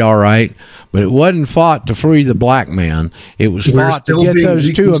slavery, all right, but it wasn't fought to free the black man. It was fought to get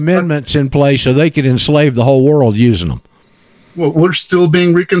those two amendments in place so they could enslave the whole world using them. Well, we're still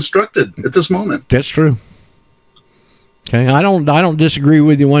being reconstructed at this moment. That's true. Okay, I don't disagree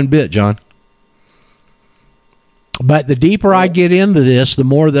with you one bit, John. But the deeper I get into this, the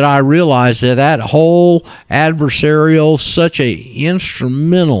more that I realize that whole adversarial, such a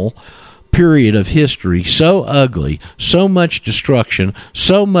instrumental period of history, so ugly, so much destruction,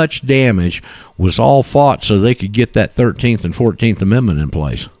 so much damage, was all fought so they could get that 13th and 14th Amendment in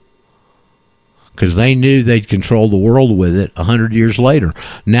place. Because they knew they'd control the world with it 100 years later.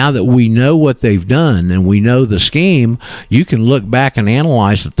 Now that we know what they've done and we know the scheme, you can look back and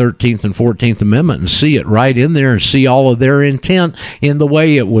analyze the 13th and 14th Amendment and see it right in there and see all of their intent in the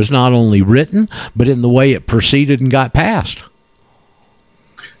way it was not only written, but in the way it proceeded and got passed.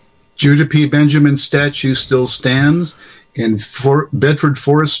 Judah P. Benjamin statue still stands, and Bedford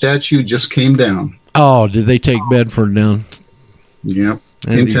Forest statue just came down. Oh, did they take Bedford down? Yep.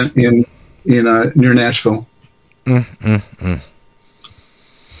 Near Nashville.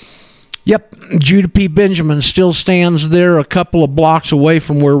 Yep, Judah P. Benjamin still stands there a couple of blocks away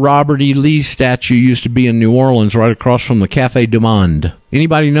from where Robert E. Lee's statue used to be in New Orleans, right across from the Café du Monde.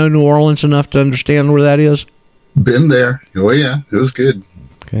 Anybody know New Orleans enough to understand where that is? Been there. Oh, yeah, it was good.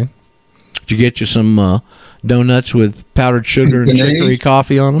 Okay. Did you get you some donuts with powdered sugar and chicory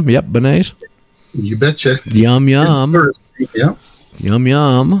coffee on them? Yep, beignets. You betcha. Yum, yum. Yep. Yum,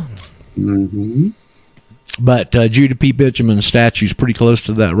 yum. Mm-hmm. But Judah P. Benjamin's statue is pretty close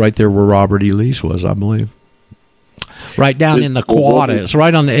to that, right there where Robert E. Lee's was, I believe. Right down in the Quad. It's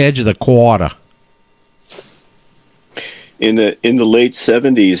right on the edge of the Quad. In the late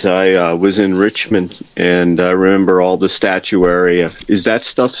 70s, I was in Richmond, and I remember all the statue area. Is that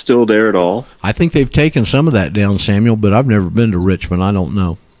stuff still there at all? I think they've taken some of that down, Samuel, but I've never been to Richmond. I don't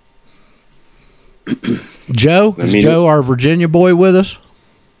know. Joe? Is Joe our Virginia boy with us?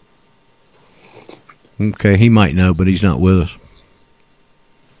 Okay, he might know, but he's not with us.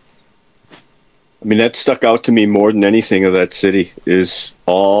 I mean, that stuck out to me more than anything of that city is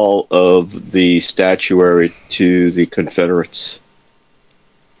all of the statuary to the Confederates.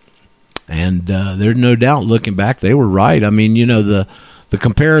 And there's no doubt, looking back, they were right. I mean, the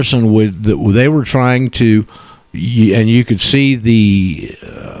comparison with they were trying to, and you could see the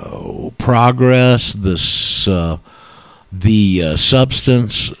progress, the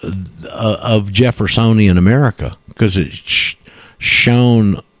substance of Jeffersonian America, because it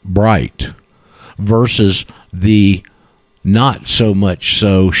shone bright, versus the not so much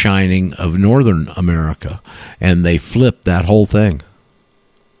so shining of Northern America, and they flipped that whole thing.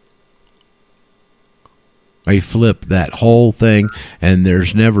 They flipped that whole thing, and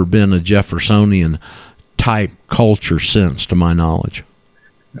there's never been a Jeffersonian type culture since, to my knowledge.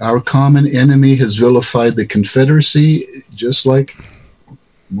 Our common enemy has vilified the Confederacy, just like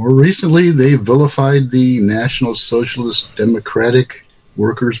more recently they vilified the National Socialist Democratic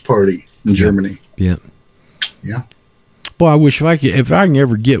Workers' Party in Germany. Yeah. Yeah. Boy, I wish if I can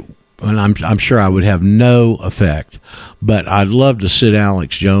ever get, and I'm sure I would have no effect, but I'd love to sit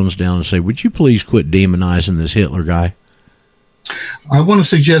Alex Jones down and say, would you please quit demonizing this Hitler guy? I want to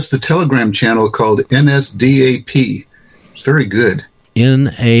suggest the Telegram channel called NSDAP. It's very good.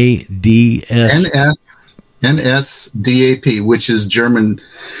 NSDAP, which is German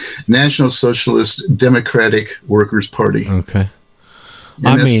National Socialist Democratic Workers' Party. Okay.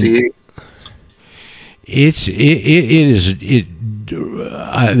 NSDAP. I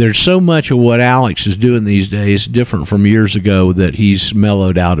mean, there's so much of what Alex is doing these days different from years ago that he's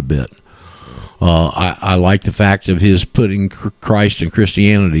mellowed out a bit. I like the fact of his putting Christ and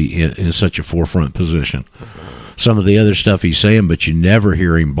Christianity in such a forefront position. Some of the other stuff he's saying, but you never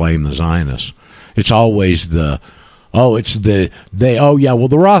hear him blame the Zionists. It's always the Rothschilds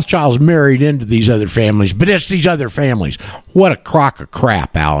married into these other families, but it's these other families. What a crock of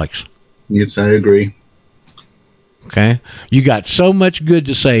crap, Alex. Yes, I agree. Okay? You got so much good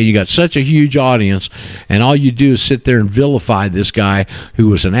to say, you got such a huge audience, and all you do is sit there and vilify this guy who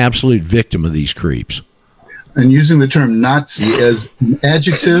was an absolute victim of these creeps. And using the term Nazi as an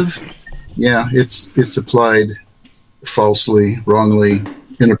adjective, yeah, it's applied falsely, wrongly,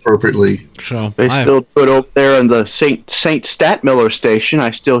 inappropriately. So they still put over there on the Saint Statmiller station.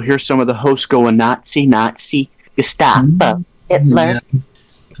 I still hear some of the hosts going Nazi, Gestapo, Hitler.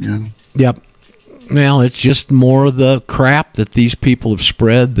 Yeah. Yep. Well, it's just more of the crap that these people have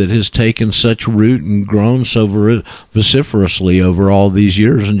spread that has taken such root and grown so vociferously over all these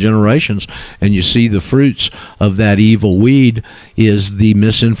years and generations. And you see the fruits of that evil weed is the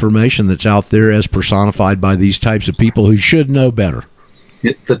misinformation that's out there as personified by these types of people who should know better.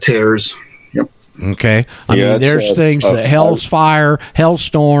 The tares. Yep. Okay. I mean, there's things that Hellfire,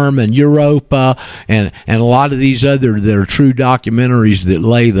 Hellstorm, and Europa, and a lot of these other that are true documentaries that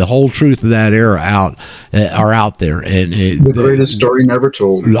lay the whole truth of that era out are out there. And the greatest story never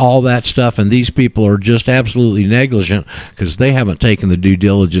told. All that stuff, and these people are just absolutely negligent because they haven't taken the due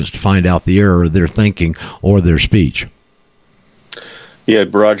diligence to find out the error of their thinking or their speech. Yeah,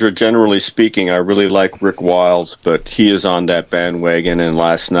 Roger, generally speaking, I really like Rick Wiles, but he is on that bandwagon, and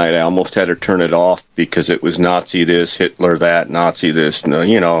last night I almost had to turn it off because it was Nazi this, Hitler that, Nazi this,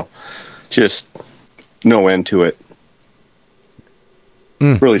 no, just no end to it.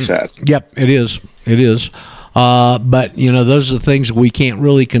 Really sad. Yep, it is. It is. But, those are the things we can't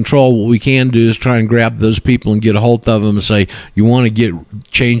really control. What we can do is try and grab those people and get a hold of them and say, you want to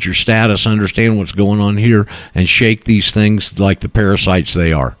change your status, understand what's going on here, and shake these things like the parasites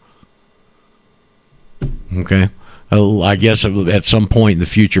they are. Okay? I guess at some point in the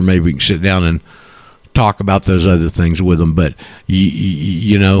future, maybe we can sit down and talk about those other things with them, but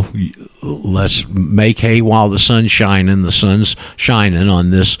let's make hay while the sun's shining. The sun's shining on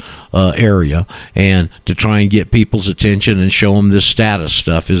this area, and to try and get people's attention and show them this status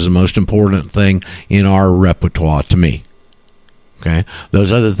stuff is the most important thing in our repertoire to me. Okay,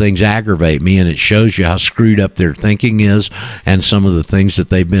 those other things aggravate me, and it shows you how screwed up their thinking is and some of the things that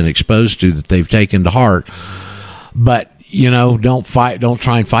they've been exposed to that they've taken to heart. But don't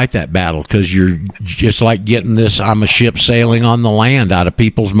try and fight that battle, because you're just like getting this I'm a ship sailing on the land out of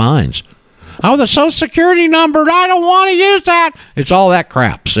people's minds. Oh, the Social Security number, I don't want to use that. It's all that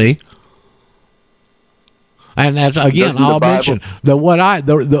crap, see? And that's, again, I'll mention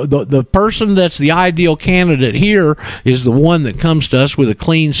the person that's the ideal candidate here is the one that comes to us with a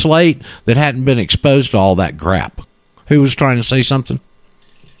clean slate that hadn't been exposed to all that crap. Who was trying to say something?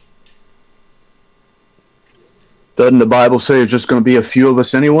 Doesn't the Bible say it's just going to be a few of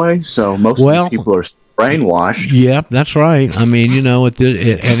us anyway? So most of these people are brainwashed. Yep, that's right. I mean,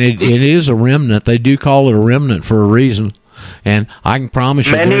 it is a remnant. They do call it a remnant for a reason. And I can promise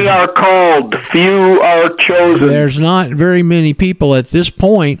you, many are called, few are chosen. There's not very many people at this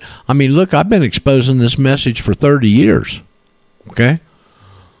point. I mean, look, I've been exposing this message for 30 years. Okay?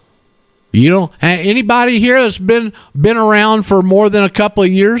 You don't, anybody here that's been around for more than a couple of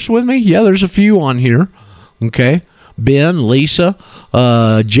years with me? Yeah, there's a few on here. Okay? Ben, Lisa,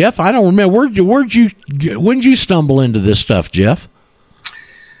 Jeff, I don't remember. When did you stumble into this stuff, Jeff?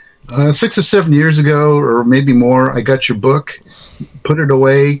 6 or 7 years ago, or maybe more, I got your book, put it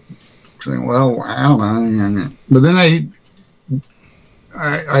away, saying, well, I don't know. But then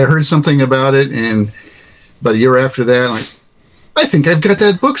I heard something about it, and about a year after that, I think I've got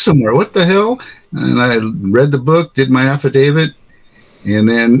that book somewhere. What the hell? And I read the book, did my affidavit, and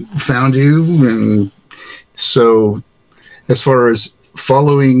then found you. And so as far as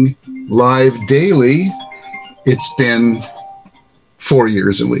following live daily, it's been 4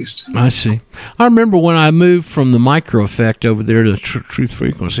 years at least. I see. I remember when I moved from the micro effect over there to truth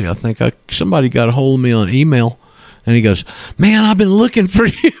frequency, I think somebody got a hold of me on email, and he goes, man, I've been looking for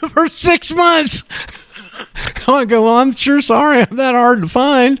you for 6 months. I go, well, I'm sure sorry I'm that hard to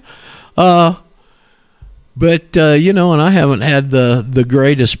find. But and I haven't had the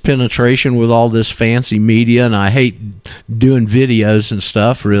greatest penetration with all this fancy media, and I hate doing videos and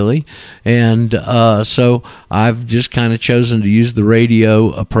stuff, really. And so I've just kind of chosen to use the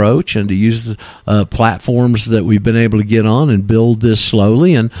radio approach and to use the platforms that we've been able to get on and build this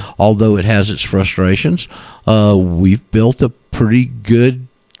slowly. And although it has its frustrations, we've built a pretty good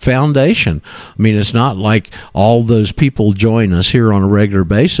foundation. I mean, it's not like all those people join us here on a regular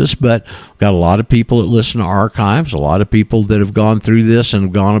basis, but we've got a lot of people that listen to archives, a lot of people that have gone through this and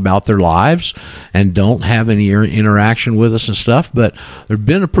have gone about their lives and don't have any interaction with us and stuff, but there have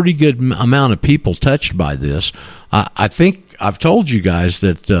been a pretty good amount of people touched by this. I think I've told you guys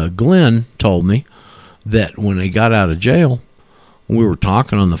that Glenn told me that when he got out of jail, we were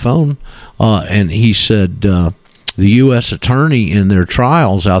talking on the phone, and he said, the U.S. attorney in their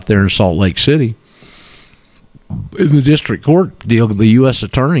trials out there in Salt Lake City, in the district court deal, the U.S.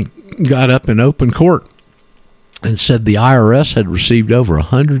 attorney got up in open court and said the IRS had received over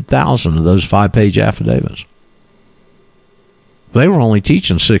 100,000 of those 5-page affidavits. They were only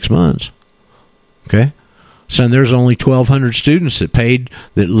teaching 6 months. Okay? So there's only 1,200 students that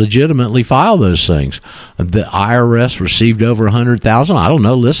legitimately file those things. The IRS received over 100,000. I don't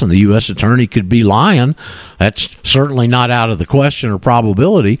know. Listen, the U.S. attorney could be lying. That's certainly not out of the question or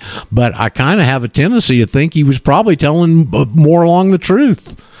probability. But I kind of have a tendency to think he was probably telling more along the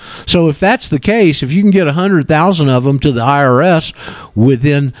truth. So if that's the case, if you can get 100,000 of them to the IRS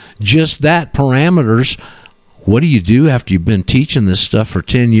within just that parameters, what do you do after you've been teaching this stuff for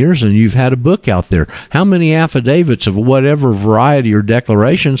 10 years and you've had a book out there? How many affidavits of whatever variety or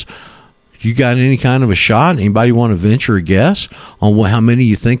declarations, you got any kind of a shot? Anybody want to venture a guess on how many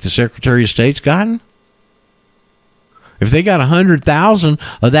you think the Secretary of State's gotten? If they got 100,000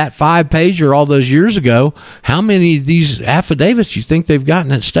 of that 5-pager all those years ago, how many of these affidavits do you think they've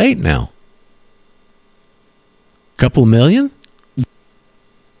gotten at state now? A couple of million?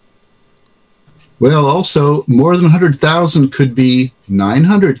 Well, also, more than 100,000 could be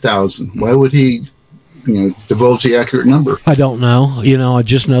 900,000. Why would he, divulge the accurate number? I don't know. I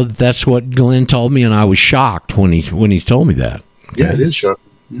just know that that's what Glenn told me, and I was shocked when he told me that. Okay? Yeah, it is shocking.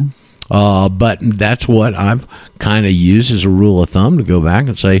 Yeah. But that's what I've kind of used as a rule of thumb to go back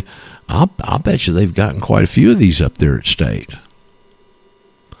and say, I'll bet you they've gotten quite a few of these up there at state.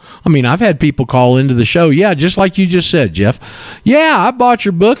 I mean, I've had people call into the show, yeah, just like you just said, Jeff. Yeah, I bought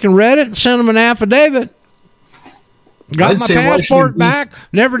your book and read it and sent them an affidavit. Got my passport back,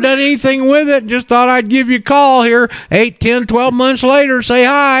 never done anything with it, just thought I'd give you a call here 8, 10, 12 months later, say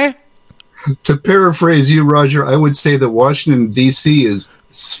hi. To paraphrase you, Roger, I would say that Washington, D.C. is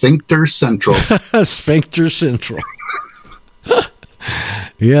Sphincter Central. Sphincter Central.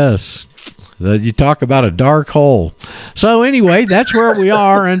 Yes. You talk about a dark hole. So anyway, that's where we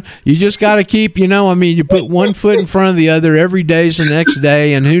are, and you just got to keep, you put one foot in front of the other. Every day's the next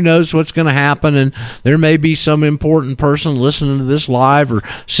day, and who knows what's going to happen, and there may be some important person listening to this live or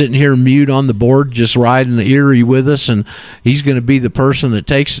sitting here mute on the board just riding the Erie with us, and he's going to be the person that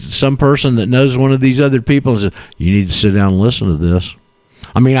takes some person that knows one of these other people and says, you need to sit down and listen to this.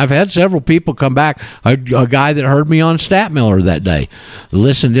 I mean, I've had several people come back. A guy that heard me on Statmiller that day,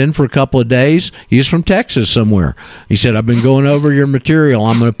 listened in for a couple of days. He's from Texas somewhere. He said, I've been going over your material.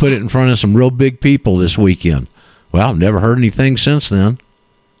 I'm going to put it in front of some real big people this weekend. Well, I've never heard anything since then.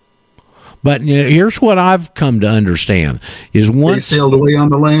 But here's what I've come to understand is once they sailed away on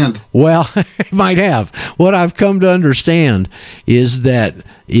the land. Well, it might have. What I've come to understand is that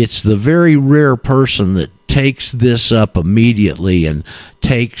it's the very rare person that takes this up immediately and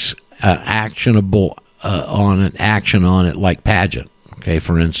takes actionable action on it, like Pageant. Okay,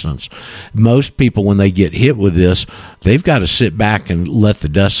 for instance, most people, when they get hit with this, they've got to sit back and let the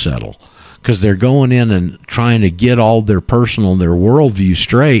dust settle, because they're going in and trying to get all their personal, their worldview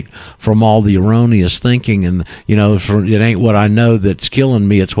straight from all the erroneous thinking. And, it ain't what I know that's killing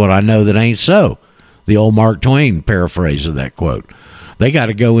me, it's what I know that ain't so. The old Mark Twain paraphrase of that quote. They got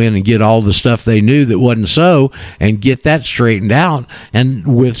to go in and get all the stuff they knew that wasn't so and get that straightened out. And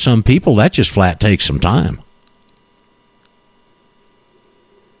with some people, that just flat takes some time.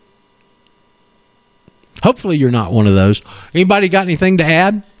 Hopefully you're not one of those. Anybody got anything to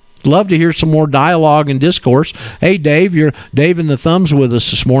add? Love to hear some more dialogue and discourse. Hey, Dave, you're Dave in the Thumbs with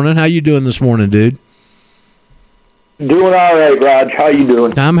us this morning. How you doing this morning, dude? Doing all right, Raj. How you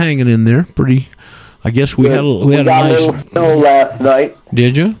doing? I'm hanging in there. Pretty. I guess we had a nice little snow last night.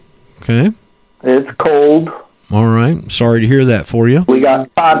 Did you? Okay. It's cold. All right. Sorry to hear that for you. We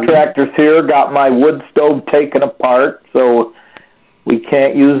got contractors here. Got my wood stove taken apart, so we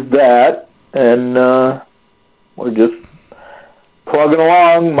can't use that, and we're just plugging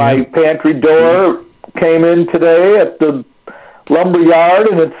along. My pantry door came in today at the lumber yard,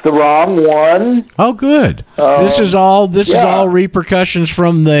 and it's the wrong one. Oh, good. This is all repercussions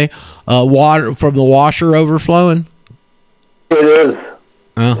from the water, from the washer overflowing. It is.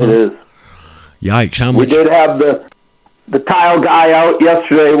 Uh-huh. It is. Yikes! How much? We did have the tile guy out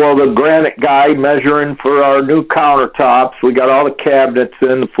yesterday. Well, the granite guy measuring for our new countertops. We got all the cabinets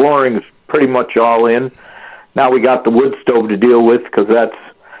in. The flooring's pretty much all in. Now we got the wood stove to deal with, because that's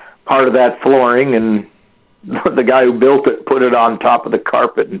part of that flooring, and the guy who built it put it on top of the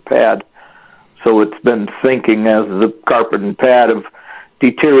carpet and pad. So it's been sinking as the carpet and pad have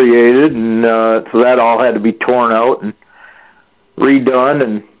deteriorated, and so that all had to be torn out and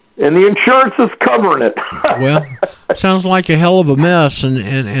redone, and the insurance is covering it. Well, sounds like a hell of a mess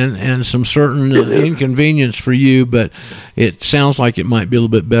and some certain inconvenience for you, but it sounds like it might be a little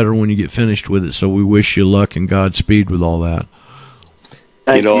bit better when you get finished with it, so we wish you luck and Godspeed with all that.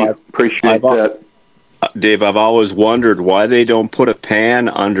 Thank you. I appreciate that. Dave, I've always wondered why they don't put a pan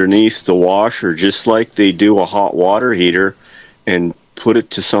underneath the washer, just like they do a hot water heater, and put it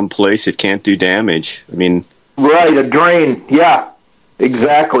to some place it can't do damage. I mean... Right, a drain, yeah.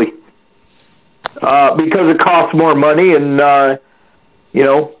 Exactly. Because it costs more money, and, what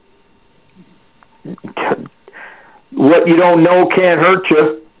you don't know can't hurt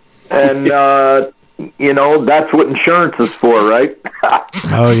you. And, that's what insurance is for, right?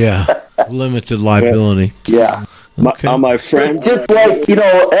 Oh, yeah. Limited liability. Yeah. Okay. My friends... It's just like,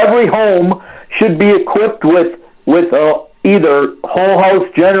 every home should be equipped with either whole house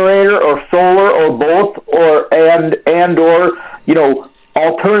generator or solar or both, or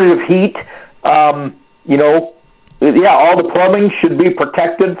alternative heat. All the plumbing should be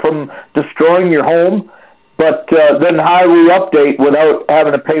protected from destroying your home, but then how do we update without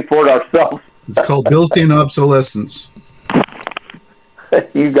having to pay for it ourselves? It's called built-in obsolescence.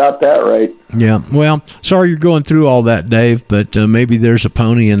 You got that right. Yeah. Well, sorry you're going through all that, Dave, but maybe there's a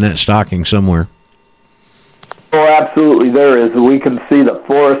pony in that stocking somewhere. Oh, absolutely there is. We can see the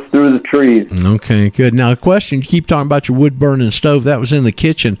forest through the trees. Okay, good. Now, a question, you keep talking about your wood-burning stove. That was in the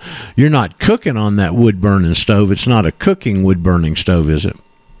kitchen. You're not cooking on that wood-burning stove. It's not a cooking wood-burning stove, is it?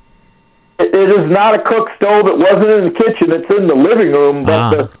 It is not a cook stove. It wasn't in the kitchen. It's in the living room.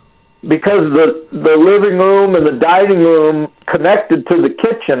 But because the living room and the dining room connected to the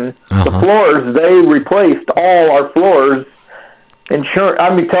kitchen, the floors, they replaced all our floors. Insurance,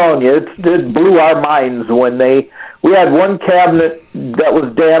 I'm telling you, it blew our minds when we had one cabinet that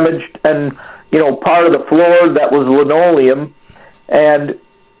was damaged, and part of the floor that was linoleum, and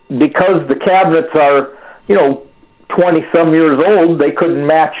because the cabinets are 20 some years old, they couldn't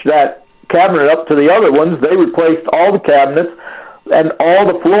match that cabinet up to the other ones. They replaced all the cabinets and all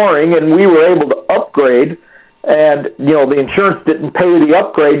the flooring, and we were able to upgrade. And the insurance didn't pay the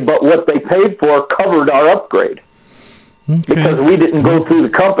upgrade, but what they paid for covered our upgrade. Okay. Because we didn't go through the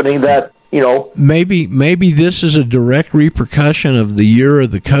company that, Maybe this is a direct repercussion of the year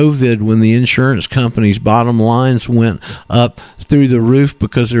of the COVID, when the insurance companies' bottom lines went up through the roof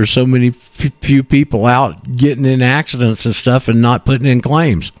because there's so many few people out getting in accidents and stuff and not putting in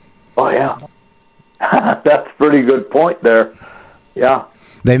claims. Oh, yeah. That's a pretty good point there. Yeah.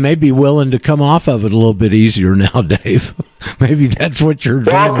 They may be willing to come off of it a little bit easier now, Dave. Maybe that's what you're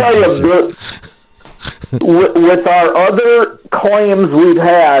doing. Well, I'll tell you, with our other claims we've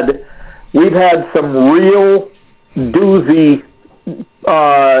had some real doozy,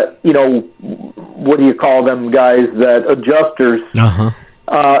 what do you call them guys, that adjusters.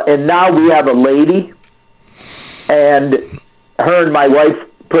 And now we have a lady and her and my wife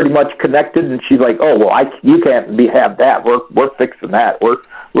pretty much connected, and she's like, "Oh well, you can't have that. We're fixing that. We're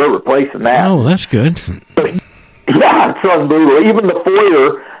replacing that." Oh, that's good. Yeah, it's unbelievable. Even the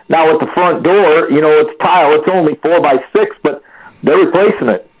foyer now at the front door, it's tile. It's only 4x6, but they're replacing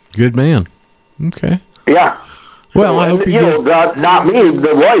it. Good man. Okay. Yeah. Well, I hope not me,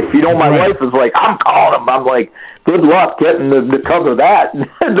 the wife. My wife is like, I'm calling them. I'm like, good luck getting to cover that.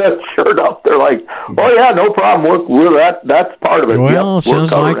 And then sure enough, they're like, oh yeah, no problem. That's part of it. Well, it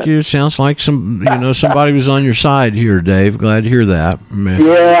sounds like somebody was on your side here, Dave. Glad to hear that. Man.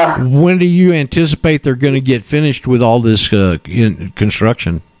 Yeah. When do you anticipate they're going to get finished with all this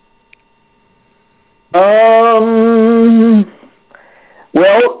construction? Well,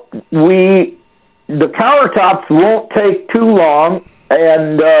 the countertops won't take too long,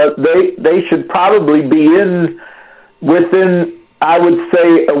 and they should probably be in within, I would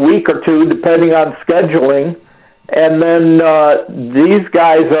say, a week or two, depending on scheduling. And then these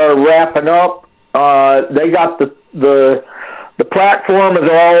guys are wrapping up. They got the platform is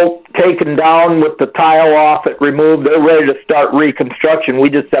all taken down with the tile off it removed. They're ready to start reconstruction. We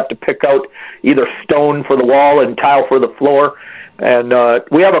just have to pick out either stone for the wall and tile for the floor. And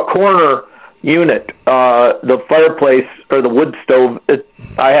we have a corner unit, the fireplace or the wood stove.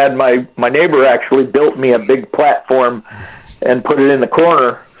 I had my neighbor actually built me a big platform and put it in the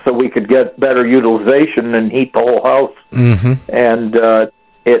corner so we could get better utilization and heat the whole house. Mm-hmm. And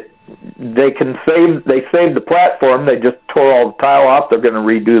they saved the platform. They just tore all the tile off. They're going to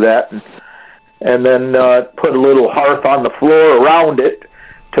redo that, and then put a little hearth on the floor around it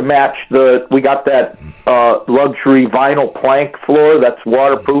to match we got that luxury vinyl plank floor that's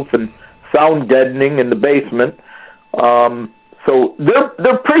waterproof and sound deadening in the basement. So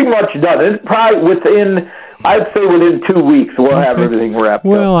they're pretty much done. It's probably I'd say within 2 weeks we'll have everything wrapped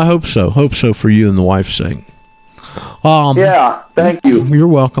up. Well, I hope so. Hope so for you and the wife's sake. Yeah, thank you. You're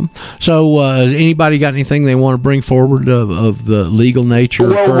welcome. So, anybody got anything they want to bring forward of the legal nature?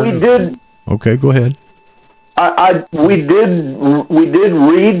 Well, we did. Okay, go ahead. We did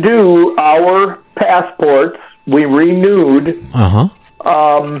redo our passports. We renewed.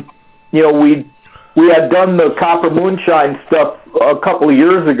 We had done the copper moonshine stuff a couple of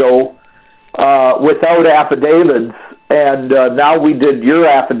years ago without affidavits, and now we did your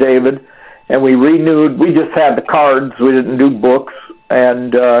affidavit. And we renewed. We just had the cards. We didn't do books,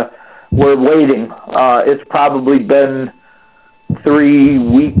 and we're waiting. It's probably been 3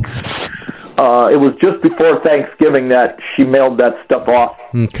 weeks. It was just before Thanksgiving that she mailed that stuff off.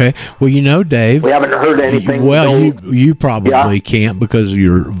 Okay. Well, Dave, we haven't heard anything. Well, you probably can't because of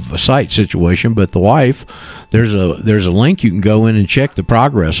your site situation, but the wife, there's a link you can go in and check the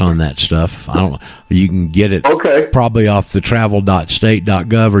progress on that stuff. I don't know. You can get it probably off the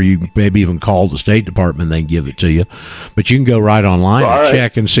travel.state.gov, or you can maybe even call the State Department. They can give it to you. But you can go right online and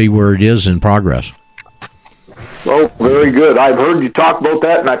check and see where it is in progress. Oh, very good. I've heard you talk about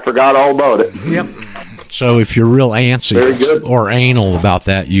that, and I forgot all about it. Yep. So if you're real antsy or anal about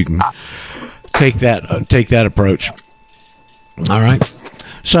that, you can take that approach. All right.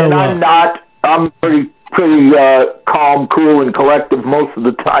 So and I'm not. I'm pretty calm, cool, and collective most of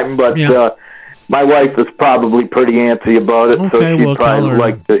the time, but my wife is probably pretty antsy about it, so she'd probably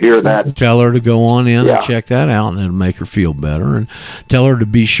like to hear that. Tell her to go on in and check that out, and it'll make her feel better. And tell her to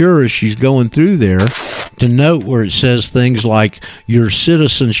be sure as she's going through there to note where it says things like your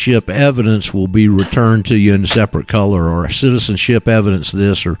citizenship evidence will be returned to you in a separate color, or citizenship evidence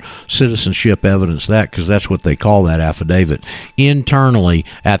this or citizenship evidence that, because that's what they call that affidavit internally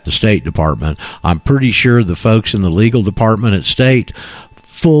at the State Department. I'm pretty sure the folks in the legal department at State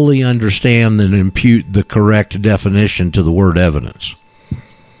fully understand and impute the correct definition to the word evidence.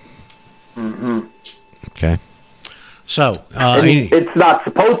 Mm-hmm. Okay. So, it's not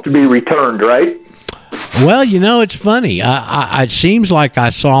supposed to be returned, right? Well, it's funny. It seems like I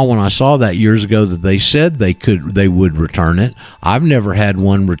saw when I saw that years ago that they said they would return it. I've never had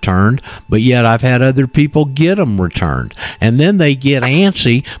one returned, but yet I've had other people get them returned, and then they get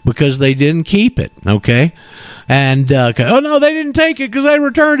antsy because they didn't keep it. Okay. And, oh, no, they didn't take it because they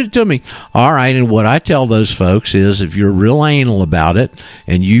returned it to me. All right, and what I tell those folks is if you're real anal about it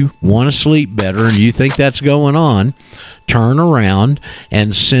and you want to sleep better and you think that's going on, turn around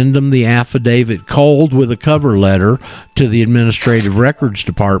and send them the affidavit cold with a cover letter to the Administrative Records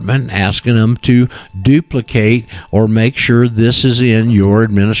Department asking them to duplicate or make sure this is in your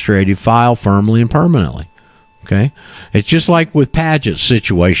administrative file firmly and permanently. Okay, it's just like with Paget's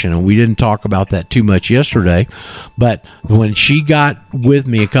situation, and we didn't talk about that too much yesterday, but when she got with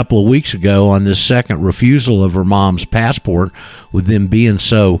me a couple of weeks ago on this second refusal of her mom's passport, with them being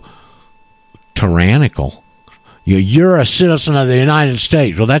so tyrannical, You're a citizen of the United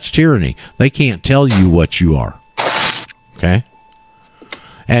States. Well, that's tyranny. They can't tell you what you are. Okay?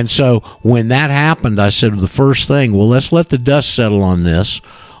 And so when that happened, I said the first thing, well, let's let the dust settle on this,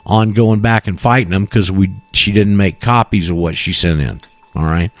 on going back and fighting them, because she didn't make copies of what she sent in. All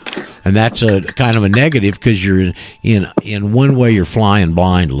right? And that's a kind of a negative, because you're in one way you're flying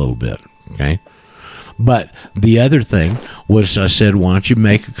blind a little bit. Okay? But the other thing was, I said, why don't you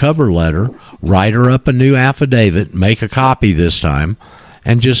make a cover letter, write her up a new affidavit, make a copy this time,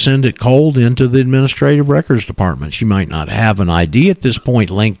 and just send it cold into the Administrative Records Department. She might not have an ID at this point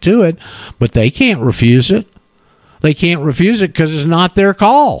linked to it, but they can't refuse it. They can't refuse it because it's not their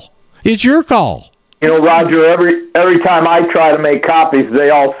call. It's your call. You know, Roger, every time I try to make copies,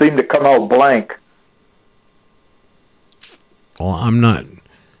 they all seem to come out blank. Well, I'm not...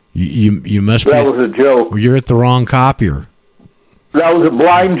 You must be... That was a joke. You're at the wrong copier. That was a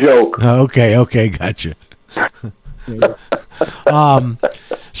blind joke. Okay, gotcha.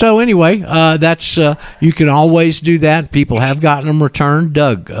 So anyway, that's you can always do that. People have gotten them returned.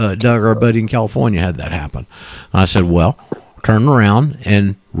 Doug, our buddy in California, had that happen. I said, well, turn around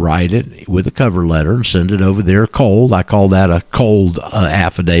and write it with a cover letter and send it over there cold. I call that a cold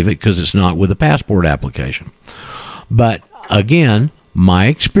affidavit because it's not with a passport application. But again, my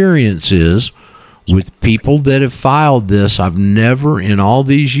experience is with people that have filed this, I've never in all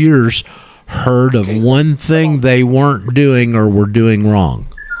these years heard of one thing they weren't doing or were doing wrong.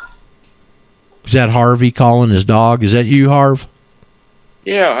 Is that Harvey calling his dog? Is that you, Harv?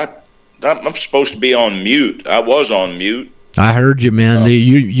 Yeah, I'm supposed to be on mute. I was on mute. I heard you, man.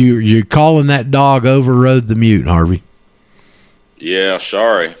 You're calling that dog overrode the mute, Harvey. Yeah,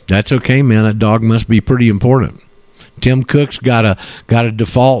 sorry. That's okay, man. That dog must be pretty important. Tim Cook's got a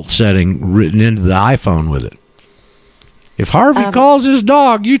default setting written into the iPhone with it. If Harvey calls his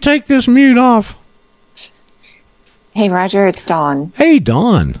dog, you take this mute off. Hey, Roger, it's Dawn. Hey,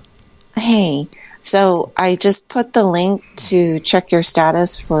 Dawn. Hey. So I just put the link to check your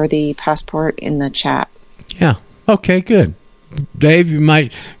status for the passport in the chat. Yeah. Okay, good. Dave, you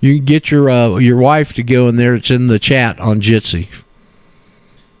can get your wife to go in there. It's in the chat on Jitsi.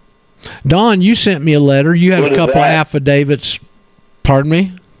 Dawn, you sent me a letter. You had a couple of affidavits. Pardon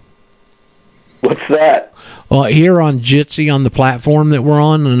me? What's that? Well, here on Jitsi, on the platform that we're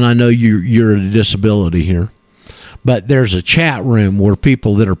on, and I know you're at a disability here, but there's a chat room where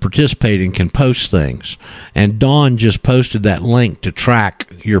people that are participating can post things. And Dawn just posted that link to track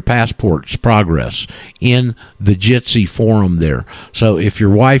your passport's progress in the Jitsi forum there. So if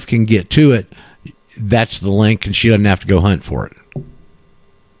your wife can get to it, that's the link, and she doesn't have to go hunt for it.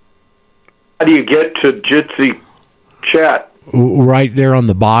 How do you get to Jitsi chat? Right there on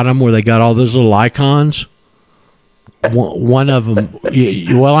the bottom where they got all those little icons. One of them.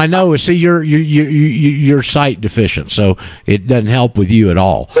 Well, I know. See, you're sight deficient, so it doesn't help with you at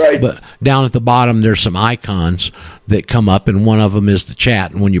all. Right. But down at the bottom, there's some icons that come up, and one of them is the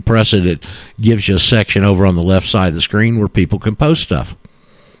chat. And when you press it, it gives you a section over on the left side of the screen where people can post stuff.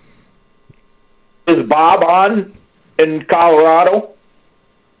 Is Bob on in Colorado?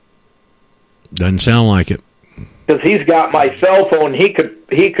 Doesn't sound like it. Because he's got my cell phone. He could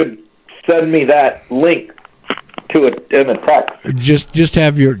send me that link to it in a text. Just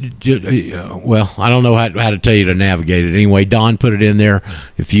have your. Well, I don't know how to tell you to navigate it. Anyway, Don put it in there.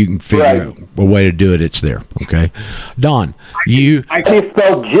 If you can figure out a way to do it, it's there. Okay, Don, I can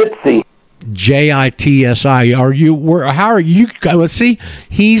spell Jitsi. Jitsi. Are you? How are you? Let's see.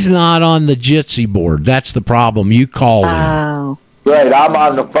 He's not on the Jitsi board. That's the problem. You call him. Right, I'm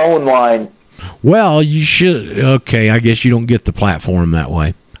on the phone line. Well, you should. Okay, I guess you don't get the platform that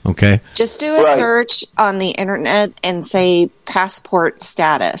way. Okay. Just do a search on the internet and say passport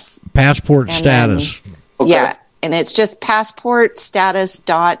status. Passport status. Yeah, and it's just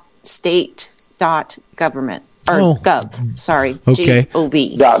passportstatus.state.government. Or gov. Sorry. Okay.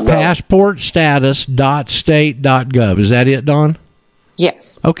 G-O-V. Passportstatus.state.gov. Is that it, Don?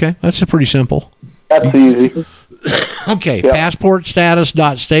 Yes. Okay, that's pretty simple. That's easy. Okay, yep.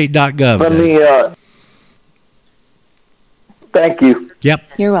 Passportstatus.state.gov. Let me, thank you.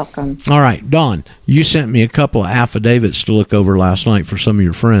 Yep. You're welcome. All right, Dawn, you sent me a couple of affidavits to look over last night for some of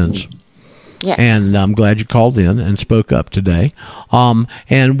your friends. Yes. And I'm glad you called in and spoke up today.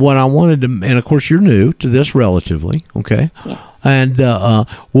 And what I wanted to, and of course you're new to this relatively, okay? Yes. And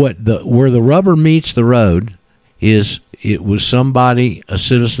where the rubber meets the road is it was somebody, a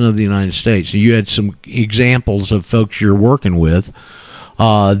citizen of the United States. You had some examples of folks you're working with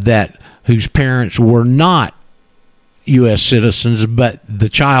whose parents were not U.S. citizens, but the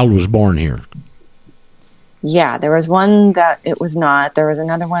child was born here. Yeah, there was one that it was not. There was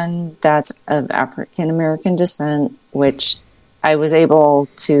another one that's of African American descent, which I was able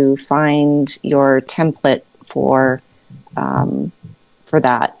to find your template for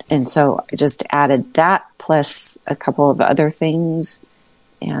that. And so I just added that plus a couple of other things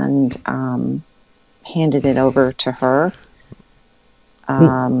and handed it over to her.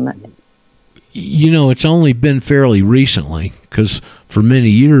 It's only been fairly recently, because for many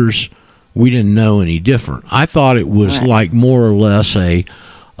years we didn't know any different. I thought it was like more or less a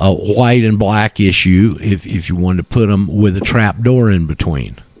white and black issue if you wanted to put them with a trap door in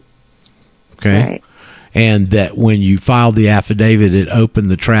between. Okay? Right. And that when you filed the affidavit, it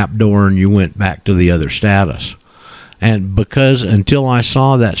opened the trap door and you went back to the other status. And because until I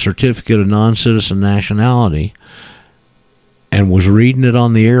saw that certificate of non-citizen nationality and was reading it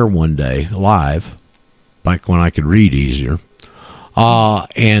on the air one day live, like when I could read easier,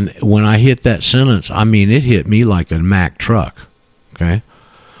 and when I hit that sentence, it hit me like a Mack truck. Okay?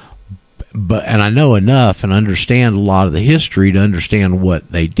 And I know enough and understand a lot of the history to understand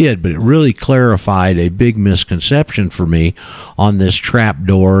what they did, but it really clarified a big misconception for me on this trap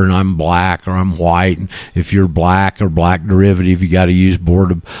door, and I'm black or I'm white, and if you're black or black derivative, you got to use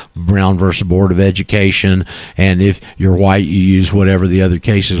Brown versus Board of Education, and if you're white, you use whatever the other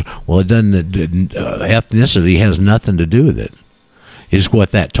case is. Well, it doesn't. Ethnicity has nothing to do with it. Is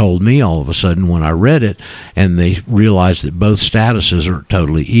what that told me all of a sudden when I read it, and they realized that both statuses are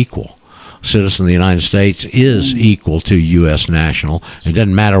totally equal. Citizen of the United States is equal to U.S. national. It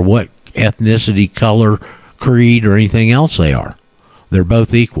doesn't matter what ethnicity, color, creed, or anything else they are. They're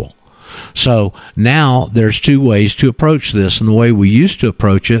both equal. So now there's two ways to approach this, and the way we used to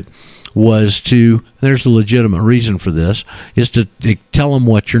approach it was to, there's a legitimate reason for this, is to tell them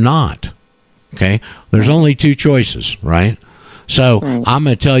what you're not. Okay? There's only two choices, right? So I'm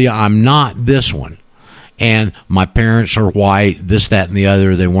going to tell you I'm not this one. And my parents are white, this, that, and the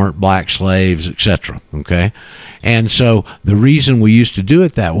other. They weren't black slaves, etc. Okay? And so the reason we used to do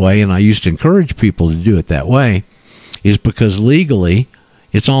it that way, and I used to encourage people to do it that way, is because legally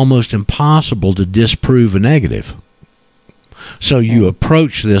it's almost impossible to disprove a negative. So you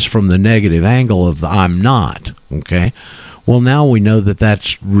approach this from the negative angle of the I'm not. Okay? Well, now we know that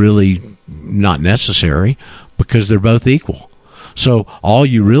that's really not necessary because they're both equal. So all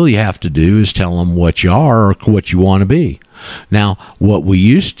you really have to do is tell them what you are or what you want to be. Now, what we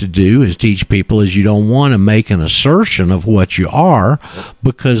used to do is teach people is you don't want to make an assertion of what you are,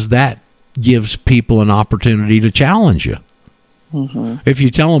 because that gives people an opportunity to challenge you. Mm-hmm. If you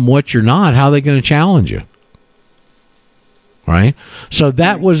tell them what you're not, how are they going to challenge you? Right? So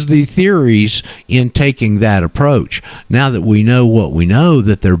that was the theories in taking that approach. Now that we know what we know,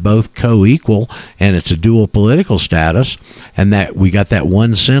 that they're both co-equal and it's a dual political status, and that we got that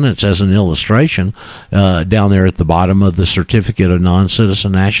one sentence as an illustration down there at the bottom of the certificate of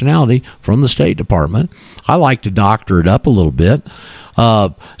non-citizen nationality from the State Department. I like to doctor it up a little bit.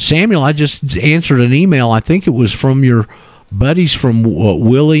 Samuel, I just answered an email. I think it was from your buddies from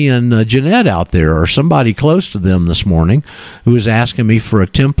Willie and Jeanette out there, or somebody close to them this morning, who was asking me for a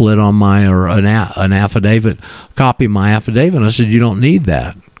template on my, or an affidavit, copy of my affidavit. And I said, you don't need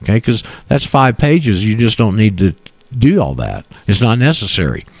that, okay, because that's 5 pages. You just don't need to do all that. It's not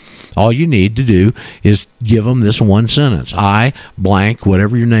necessary. All you need to do is give them this one sentence. I, blank,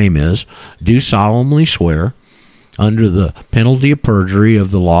 whatever your name is, do solemnly swear under the penalty of perjury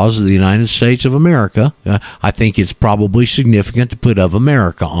of the laws of the United States of America. I think it's probably significant to put of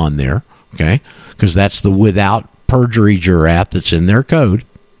America on there, okay, because that's the without perjury jurat that's in their code,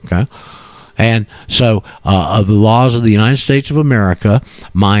 okay. And so, of the laws of the United States of America,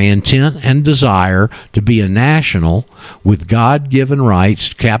 my intent and desire to be a national with God-given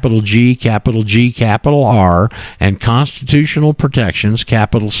rights, capital G, capital R, and constitutional protections,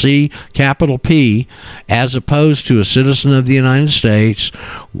 capital C, capital P, as opposed to a citizen of the United States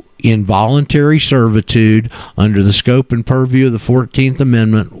in voluntary servitude under the scope and purview of the 14th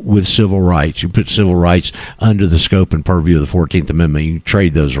Amendment with civil rights. You put civil rights under the scope and purview of the 14th Amendment. You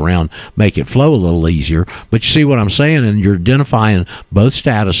trade those around, make it flow a little easier. But you see what I'm saying, and you're identifying both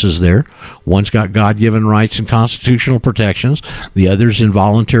statuses there. One's got God-given rights and constitutional protections. The other's in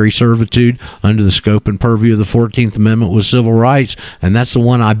voluntary servitude under the scope and purview of the 14th Amendment with civil rights. And that's the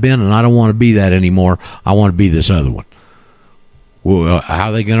one I've been, and I don't want to be that anymore. I want to be this other one. Well, how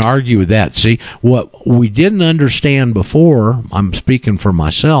are they going to argue with that? See, what we didn't understand before, I'm speaking for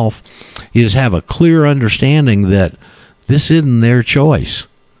myself, is have a clear understanding that this isn't their choice.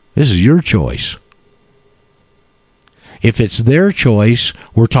 This is your choice. If it's their choice,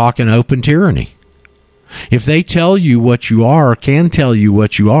 we're talking open tyranny. If they tell you what you are, can tell you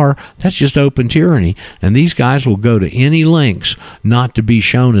what you are, that's just open tyranny. And these guys will go to any lengths not to be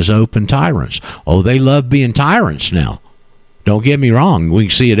shown as open tyrants. Oh, they love being tyrants now. Don't get me wrong. We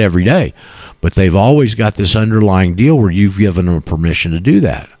see it every day. But they've always got this underlying deal where you've given them permission to do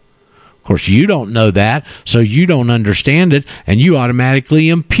that. Of course, you don't know that, so you don't understand it, and you automatically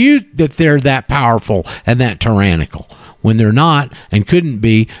impute that they're that powerful and that tyrannical, when they're not and couldn't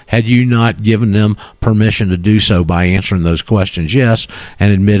be had you not given them permission to do so by answering those questions yes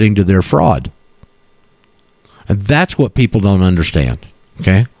and admitting to their fraud. And that's what people don't understand,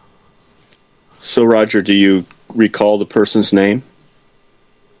 okay? So, Roger, do you recall the person's name?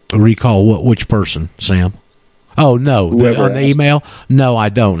 Recall what? Which person, Sam? Oh, no. On the email? No, I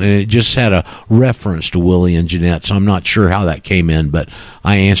don't. And it just had a reference to Willie and Jeanette, so I'm not sure how that came in, but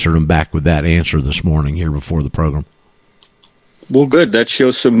I answered them back with that answer this morning here before the program. Well, good. That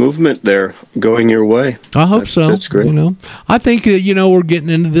shows some movement there going your way. I hope so. That's great. You know, I think we're getting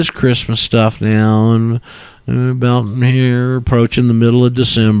into this Christmas stuff now, and about here approaching the middle of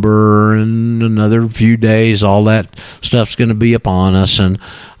December, and another few days, all that stuff's going to be upon us. And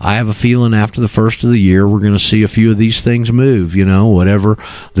I have a feeling after the first of the year, we're going to see a few of these things move. Whatever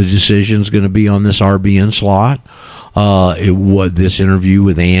the decision's going to be on this RBN slot. This interview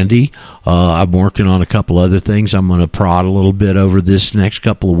with Andy. I'm working on a couple other things. I'm going to prod a little bit over this next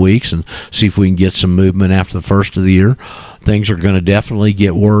couple of weeks and see if we can get some movement after the first of the year. Things are going to definitely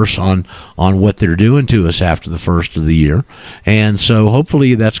get worse on what they're doing to us after the first of the year. And so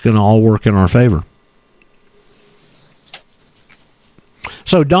hopefully that's going to all work in our favor.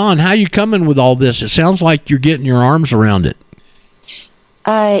 So, Don, how you coming with all this? It sounds like you're getting your arms around it.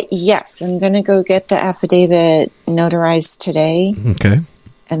 Yes, I'm going to go get the affidavit notarized today. Okay.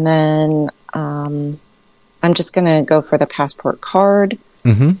 And then I'm just going to go for the passport card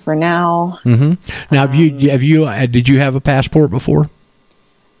for now. Mm-hmm. Now, did you have a passport before?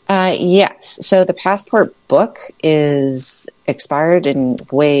 Yes. So the passport book is expired and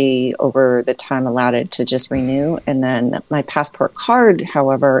way over the time allotted to just renew. And then my passport card,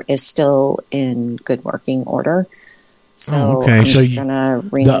 however, is still in good working order. So I'm just going to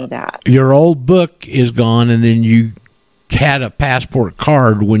renew that. Your old book is gone, and then you had a passport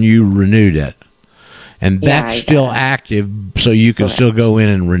card when you renewed it. And that's still active, so you can still go in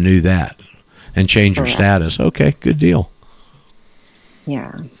and renew that and change your status. Okay, good deal.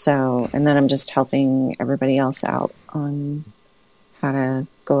 Yeah, so, and then I'm just helping everybody else out on how to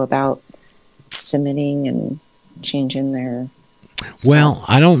go about submitting and changing their stuff. Well,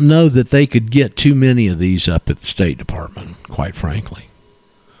 I don't know that they could get too many of these up at the State Department, quite frankly,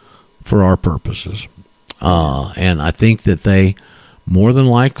 for our purposes. And I think that they more than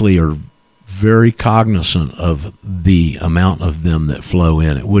likely are very cognizant of the amount of them that flow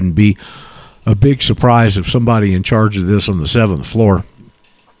in. It wouldn't be a big surprise if somebody in charge of this on the 7th floor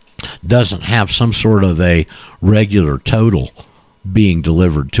doesn't have some sort of a regular total being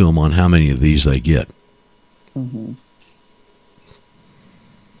delivered to them on how many of these they get. Mm-hmm.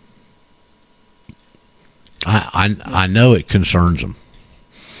 I know it concerns them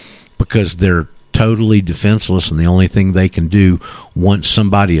because they're totally defenseless, and the only thing they can do once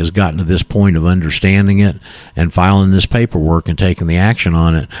somebody has gotten to this point of understanding it and filing this paperwork and taking the action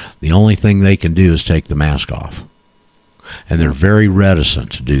on it, the only thing they can do is take the mask off. And they're very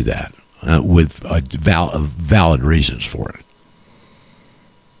reticent to do that with valid reasons for it.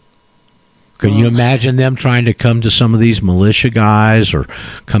 Can you imagine them trying to come to some of these militia guys or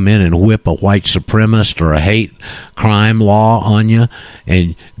come in and whip a white supremacist or a hate crime law on you,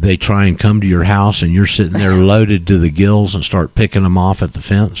 and they try and come to your house and you're sitting there loaded to the gills and start picking them off at the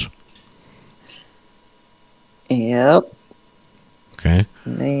fence? Yep. Okay.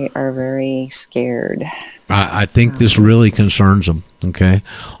 They are very scared. I think this really concerns them, okay?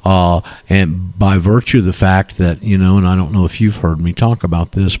 And by virtue of the fact that, and I don't know if you've heard me talk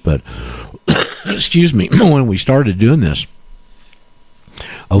about this, but excuse me, when we started doing this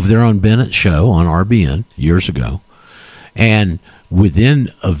over there on Bennett's show on RBN years ago, and within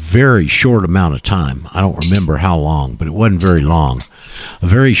a very short amount of time, I don't remember how long, but it wasn't very long, a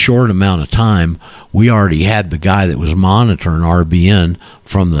very short amount of time, we already had the guy that was monitoring RBN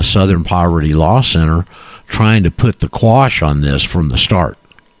from the Southern Poverty Law Center trying to put the quash on this from the start.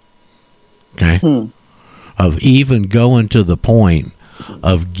 Okay? Of even going to the point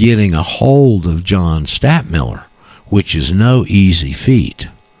of getting a hold of John Statmiller, which is no easy feat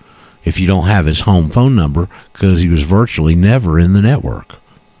if you don't have his home phone number, because he was virtually never in the network.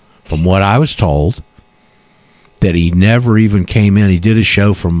 From what I was told, that he never even came in. He did his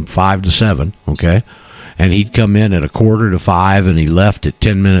show from 5 to 7, okay? And he'd come in at 4:45 and he left at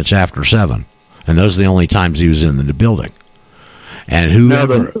 10 minutes after 7. And those are the only times he was in the building. And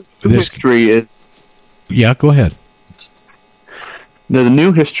whoever... the history is... Yeah, go ahead. Now, the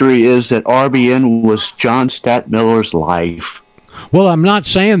new history is that RBN was John Stadtmiller's life. Well, I'm not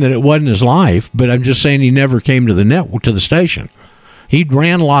saying that it wasn't his life, but I'm just saying he never came to the station. He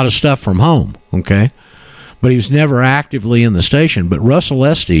ran a lot of stuff from home, okay? But he was never actively in the station. But Russel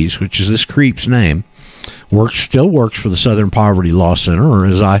Estes, which is this creep's name, still works for the Southern Poverty Law Center, or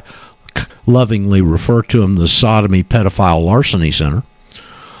as I lovingly refer to him, the Sodomy Pedophile Larceny Center.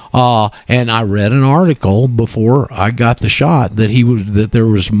 And I read an article before I got the shot that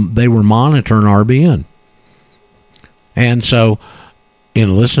they were monitoring RBN. And so,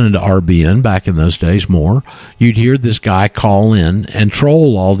 in listening to RBN back in those days more, you'd hear this guy call in and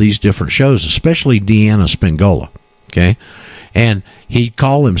troll all these different shows, especially Deanna Spingola. Okay, and he'd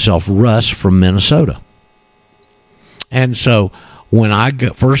call himself Russ from Minnesota. And so, when I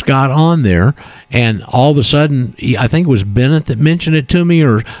first got on there, and all of a sudden, I think it was Bennett that mentioned it to me,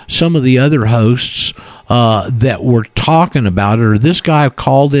 or some of the other hosts that were talking about it, or this guy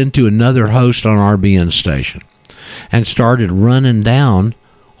called into another host on RBN station and started running down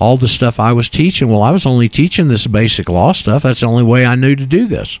all the stuff I was teaching. Well, I was only teaching this basic law stuff. That's the only way I knew to do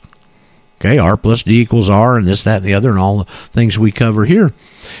this. Okay, R plus D equals R, and this, that, and the other, and all the things we cover here.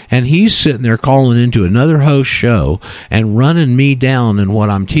 And he's sitting there calling into another host show and running me down in what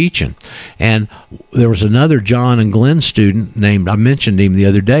I'm teaching. And there was another John and Glenn student named, I mentioned him the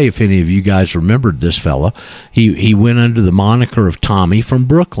other day, if any of you guys remembered this fella. He went under the moniker of Tommy from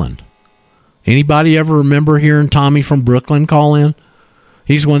Brooklyn. Anybody ever remember hearing Tommy from Brooklyn call in?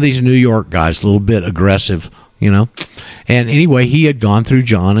 He's one of these New York guys, a little bit aggressive, you know. And anyway, he had gone through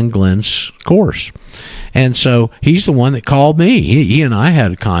John and Glenn's course. And so he's the one that called me. He and I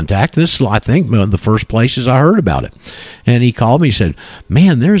had contact. This is, I think, one of the first places I heard about it. And he called me and said,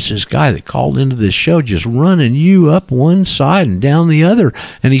 man, there's this guy that called into this show just running you up one side and down the other.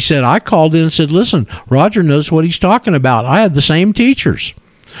 And he said, I called in and said, listen, Roger knows what he's talking about. I had the same teachers.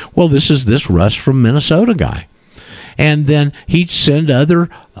 Well, this is this Russ from Minnesota guy. And then he'd send other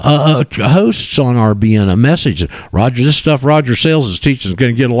hosts on RBN a message. Roger, this stuff Roger Sales is teaching is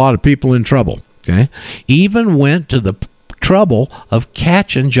going to get a lot of people in trouble. Okay, even went to the trouble of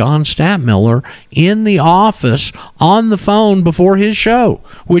catching John Stadtmiller in the office on the phone before his show,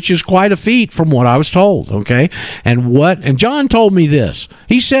 which is quite a feat from what I was told. Okay, and John told me this.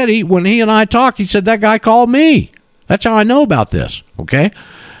 He said when he and I talked, he said that guy called me. That's how I know about this. Okay.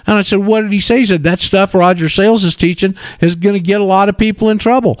 And I said, what did he say? He said, that stuff Roger Sales is teaching is going to get a lot of people in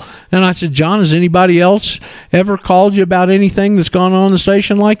trouble. And I said, John, has anybody else ever called you about anything that's gone on in the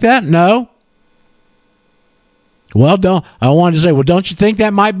station like that? No. Well, I wanted to say, well, don't you think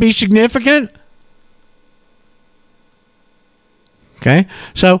that might be significant? Okay.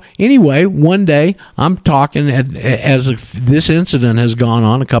 So anyway, one day I'm talking as this incident has gone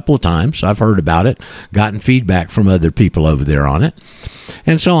on a couple of times. I've heard about it, gotten feedback from other people over there on it.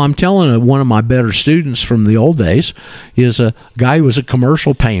 And so I'm telling one of my better students from the old days is a guy who was a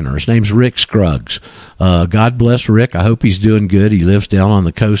commercial painter. His name's Rick Scruggs. God bless Rick. I hope he's doing good. He lives down on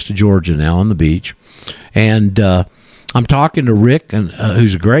the coast of Georgia now on the beach. And I'm talking to Rick, and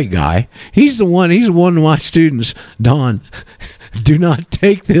who's a great guy. He's one of my students, Don. Do not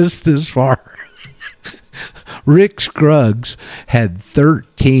take this far. Rick Scruggs had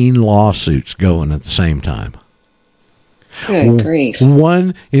 13 lawsuits going at the same time. Good grief.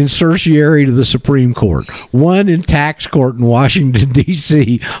 One in certiorari to the Supreme Court, one in tax court in Washington,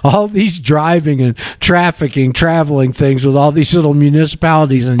 D.C., all these driving and trafficking, traveling things with all these little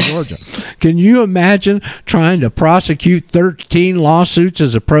municipalities in Georgia. Can you imagine trying to prosecute 13 lawsuits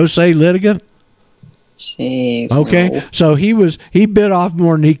as a pro se litigant? Jeez. Okay, no. So he bit off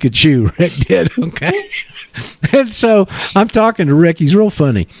more than he could chew. Rick did. Okay, and so I'm talking to Rick. He's real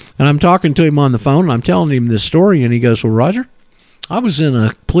funny, and I'm talking to him on the phone. And I'm telling him this story, and he goes, "Well, Roger, I was in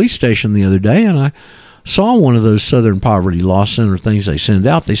a police station the other day, and I saw one of those Southern Poverty Law Center things they send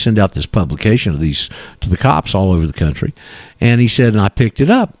out. They send out this publication of these to the cops all over the country." And he said, and I picked it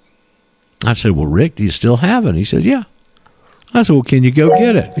up. I said, "Well, Rick, do you still have it?" He said, "Yeah." I said, "Well, can you go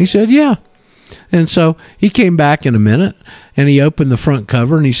get it?" He said, "Yeah." And so he came back in a minute, and he opened the front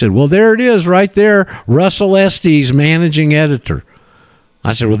cover, and he said, "Well, there it is right there, Russel Estes, managing editor."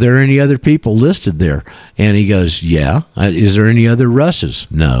 I said, "Well, there any other people listed there?" And he goes, "Yeah." "Is there any other Russes?"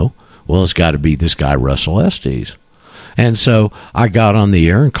 "No." "Well, it's got to be this guy, Russel Estes." And so I got on the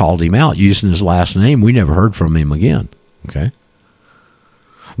air and called him out using his last name. We never heard from him again. Okay.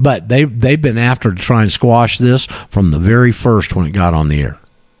 But they've been after to try and squash this from the very first when it got on the air.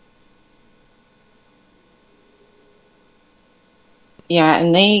 Yeah,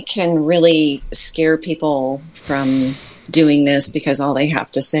 and they can really scare people from doing this because all they have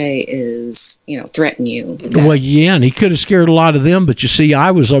to say is, threaten you. Well, yeah, and he could have scared a lot of them, but you see,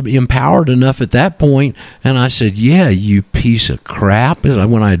 I was empowered enough at that point, and I said, yeah, you piece of crap,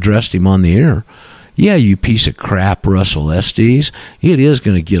 when I addressed him on the air. Yeah, you piece of crap, Russel Estes. It is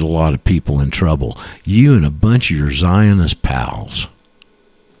going to get a lot of people in trouble. You and a bunch of your Zionist pals.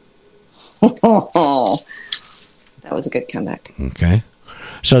 That was a good comeback. Okay.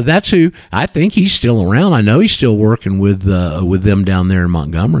 So that's who, I think he's still around. I know he's still working with them down there in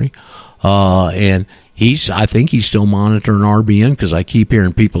Montgomery. And I think he's still monitoring RBN because I keep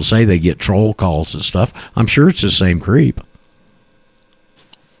hearing people say they get troll calls and stuff. I'm sure it's the same creep.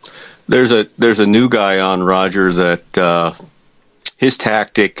 There's a new guy on, Roger, that his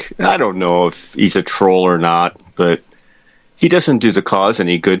tactic, I don't know if he's a troll or not, but he doesn't do the cause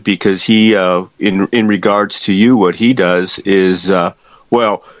any good because he, in regards to you, what he does is,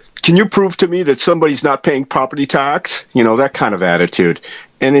 well, can you prove to me that somebody's not paying property tax? That kind of attitude.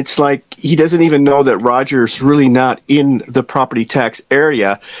 And it's like he doesn't even know that Roger's really not in the property tax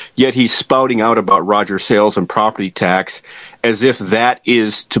area, yet he's spouting out about Roger sales and property tax as if that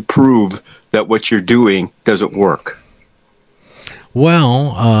is to prove that what you're doing doesn't work.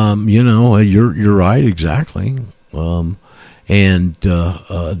 Well, you're right, exactly. And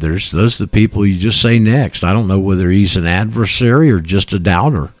those are the people you just say next. I don't know whether he's an adversary or just a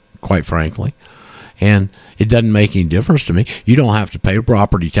doubter, quite frankly. And it doesn't make any difference to me. You don't have to pay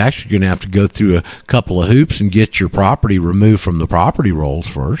property tax. You're going to have to go through a couple of hoops and get your property removed from the property rolls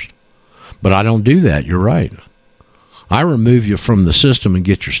first. But I don't do that. You're right. I remove you from the system and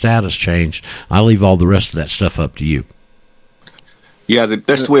get your status changed. I leave all the rest of that stuff up to you. Yeah, the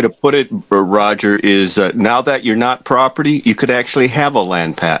best way to put it, Roger, is now that you're not property, you could actually have a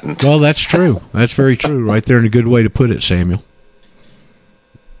land patent. Well, that's true. That's very true. Right there, and a good way to put it, Samuel.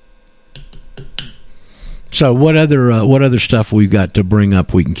 So, what other stuff we've got to bring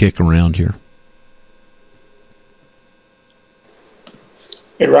up? We can kick around here.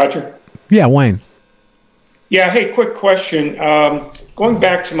 Hey, Roger. Yeah, Wayne. Yeah. Hey, quick question. Going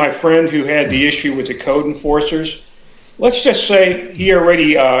back to my friend who had the issue with the code enforcers. Let's just say he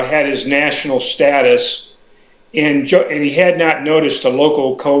already had his national status, and he had not noticed the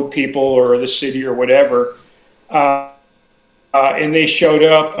local code people or the city or whatever, and they showed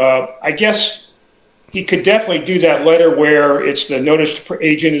up. I guess he could definitely do that letter where it's the notice to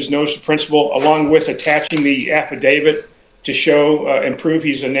agent is notice to principal, along with attaching the affidavit to show and prove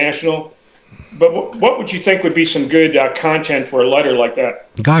he's a national. But what would you think would be some good content for a letter like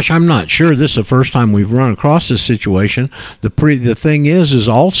that? Gosh, I'm not sure. This is the first time we've run across this situation. The thing is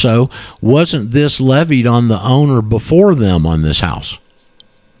also, wasn't this levied on the owner before them on this house?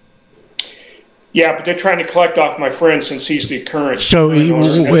 Yeah, but they're trying to collect off my friend since he's the current. So they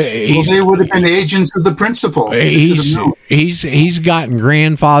would have been agents of the principal. He's gotten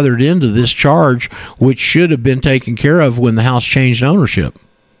grandfathered into this charge, which should have been taken care of when the house changed ownership.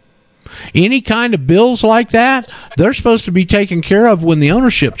 Any kind of bills like that, they're supposed to be taken care of when the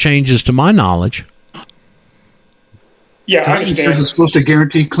ownership changes, to my knowledge. Yeah, I understand. It's supposed to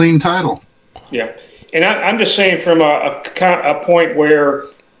guarantee clean title. Yeah, and I'm just saying from a point where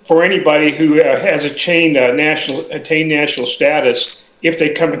for anybody who has attained national status, if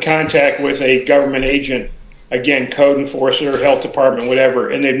they come in contact with a government agent, again, code enforcer, health department, whatever,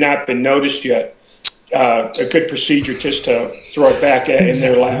 and they've not been noticed yet, a good procedure just to throw it back in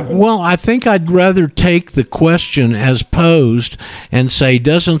their lap. Well, I think I'd rather take the question as posed and say,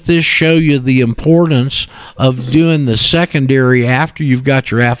 doesn't this show you the importance of doing the secondary after you've got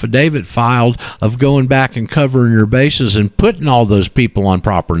your affidavit filed, of going back and covering your bases and putting all those people on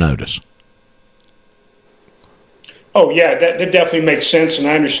proper notice? Oh, yeah, that definitely makes sense, and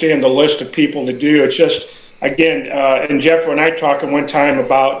I understand the list of people to do. It's just, again, and Jeff and I talked one time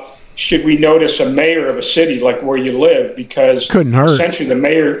about, should we notice a mayor of a city like where you live? Because couldn't hurt. Essentially the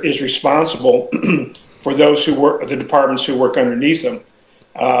mayor is responsible for those who work, the departments who work underneath them.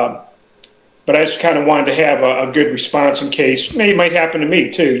 But I just kind of wanted to have a good response in case it might happen to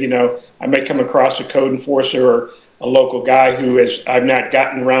me too. I may come across a code enforcer or a local guy who I've not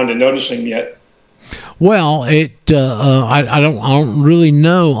gotten around to noticing yet. Well, I don't really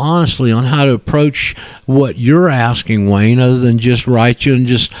know, honestly, on how to approach what you're asking, Wayne, other than just write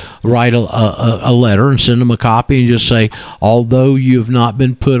a letter and send them a copy and just say, although you have not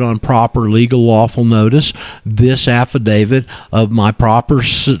been put on proper legal lawful notice, this affidavit of my proper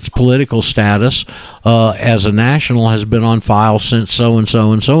political status as a national has been on file since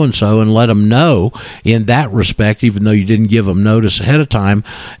so-and-so and so-and-so, and let them know in that respect, even though you didn't give them notice ahead of time,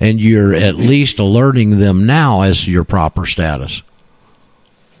 and you're at least alerting them now as to your proper status.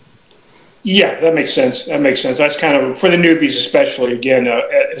 Yeah, that makes sense. That's kind of, for the newbies especially, again,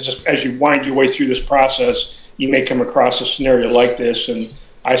 as you wind your way through this process, you may come across a scenario like this, and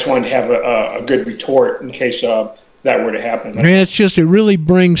I just wanted to have a good retort in case that were to happen. It really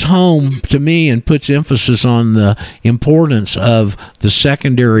brings home to me and puts emphasis on the importance of the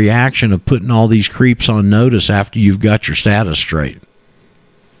secondary action of putting all these creeps on notice after you've got your status straight.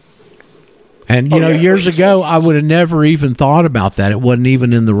 And, years ago, I would have never even thought about that. It wasn't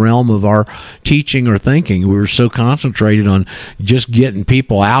even in the realm of our teaching or thinking. We were so concentrated on just getting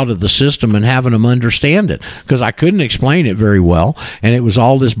people out of the system and having them understand it, because I couldn't explain it very well. And it was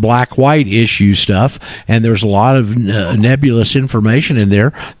all this black-white issue stuff, and there's a lot of nebulous information in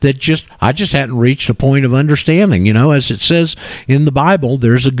there that I just hadn't reached a point of understanding. As it says in the Bible,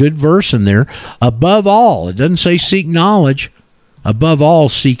 there's a good verse in there. Above all, it doesn't say seek knowledge. Above all,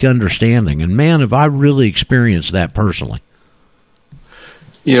 seek understanding. And, man, have I really experienced that personally.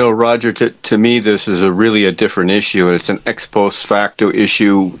 Roger, to me, this is really a different issue. It's an ex post facto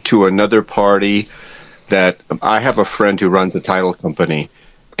issue to another party. That I have a friend who runs a title company,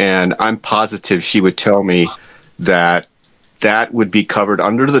 and I'm positive she would tell me that would be covered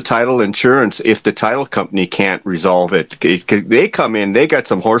under the title insurance if the title company can't resolve it. They come in, they got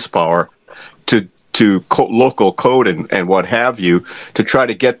some horsepower to local code and what have you, to try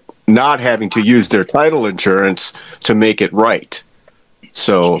to get not having to use their title insurance to make it right.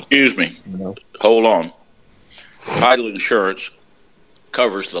 So, excuse me, hold on. Title insurance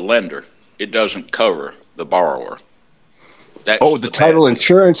covers the lender. It doesn't cover the borrower. The title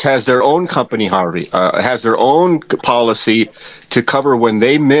insurance has their own company, Harvey, has their own policy to cover when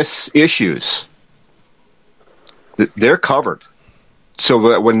they miss issues. They're covered.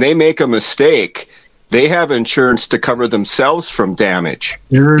 So when they make a mistake, they have insurance to cover themselves from damage.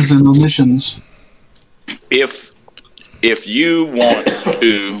 Errors and omissions. If you want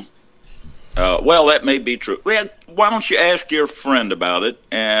to, that may be true. Well, why don't you ask your friend about it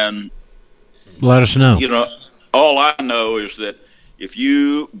and let us know? All I know is that if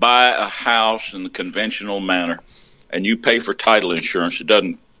you buy a house in the conventional manner and you pay for title insurance,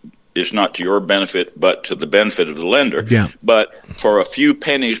 it's not to your benefit, but to the benefit of the lender. Yeah. But for a few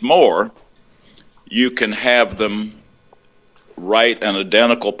pennies more, you can have them write an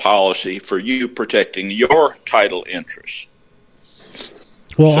identical policy for you protecting your title interests.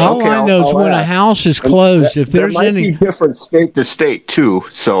 Well, all I know is when a house is closed, if there's might be different state to state too.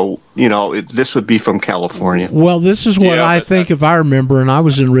 So this would be from California. Well, this is what I think, if I remember, and I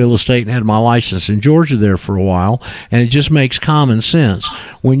was in real estate and had my license in Georgia there for a while, and it just makes common sense.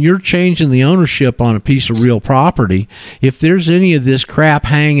 When you're changing the ownership on a piece of real property, if there's any of this crap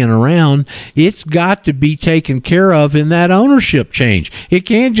hanging around, it's got to be taken care of in that ownership change. It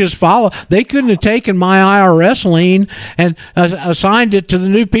can't just follow. They couldn't have taken my IRS lien and assigned it to the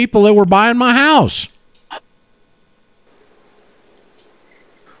new people that were buying my house.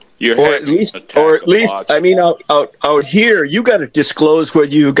 Or at least, I mean, out here, you got to disclose whether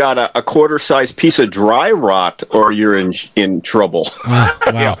you got a quarter-sized piece of dry rot, or you're in trouble.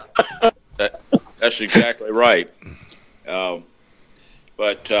 Wow. That's exactly right. But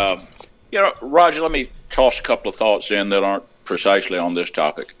Roger, let me toss a couple of thoughts in that aren't precisely on this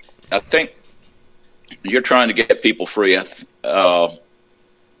topic. I think you're trying to get people free.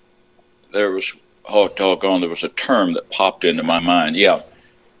 There was a term that popped into my mind. Yeah.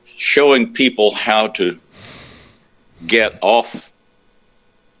 Showing people how to get off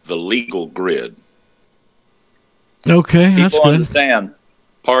the legal grid. Okay, that's good. People understand.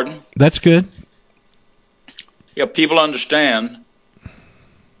 Pardon? That's good. Yeah, people understand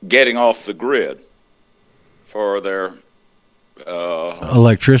getting off the grid for their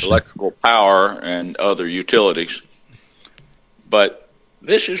electrical power and other utilities. But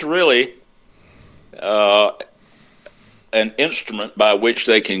this is really an instrument by which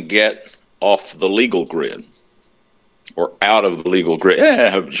they can get off the legal grid or out of the legal grid.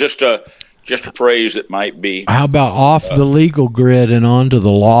 Yeah, just a phrase that might be. How about off the legal grid and onto the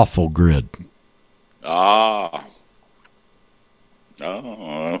lawful grid?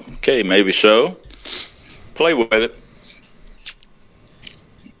 Okay, maybe so. Play with it.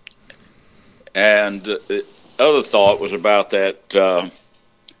 And the other thought was about that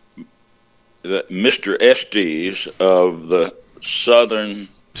Mr. Estes of the Southern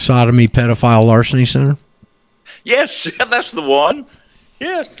Sodomy Pedophile Larceny Center. Yes, that's the one.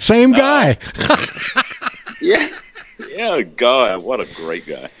 Yes, same guy. Yeah, God, what a great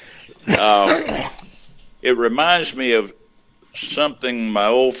guy. It reminds me of something my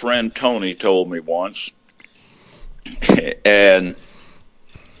old friend Tony told me once, and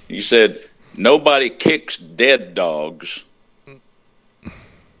he said, "Nobody kicks dead dogs.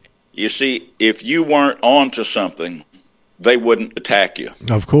 You see, if you weren't onto something, they wouldn't attack you.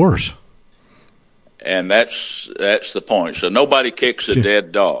 Of course. And that's the point. So nobody kicks a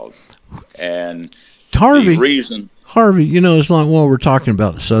dead dog. And Harvey, the reason... Harvey, as long while we're talking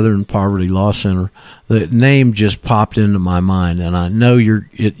about the Southern Poverty Law Center, the name just popped into my mind, and I know you're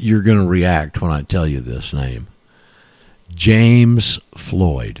going to react when I tell you this name. James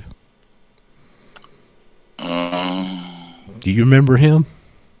Floyd. Do you remember him?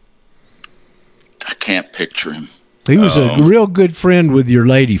 I can't picture him. He was a real good friend with your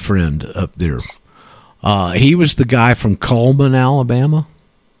lady friend up there. He was the guy from Cullman, Alabama.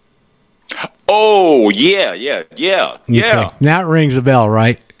 Oh, yeah. Okay. Now it rings a bell,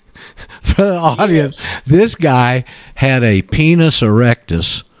 right? For the audience, this guy had a penis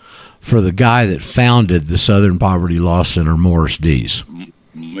erectus for the guy that founded the Southern Poverty Law Center, Morris Dees.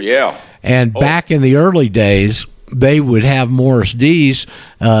 Yeah. And back in the early days, they would have Morris Dees,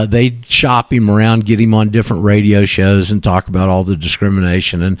 they'd shop him around, get him on different radio shows and talk about all the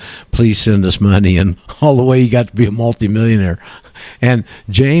discrimination and please send us money and all the way he got to be a multimillionaire. And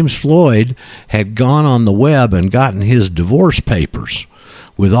James Floyd had gone on the web and gotten his divorce papers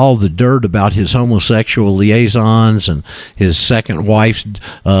with all the dirt about his homosexual liaisons and his second wife's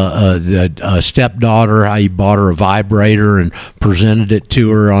stepdaughter, how he bought her a vibrator and presented it to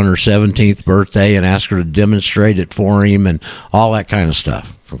her on her 17th birthday and asked her to demonstrate it for him and all that kind of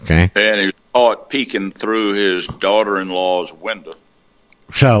stuff. Okay. And he was caught peeking through his daughter-in-law's window.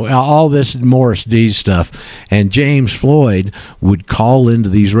 So all this Morris Dees stuff, and James Floyd would call into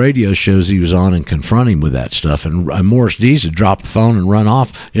these radio shows he was on and confront him with that stuff, and Morris Dees would drop the phone and run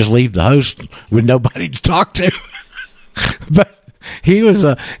off, just leave the host with nobody to talk to. But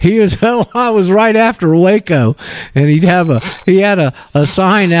I was right after Waco, and he had a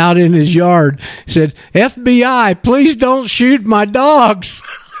sign out in his yard that said, "FBI, please don't shoot my dogs."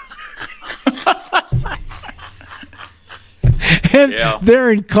 And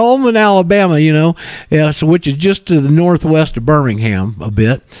they're in Cullman, Alabama, which is just to the northwest of Birmingham a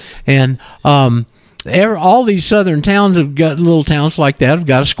bit. And all these southern towns have got little towns like that have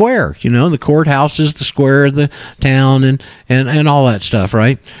got a square. The courthouse is the square of the town and all that stuff,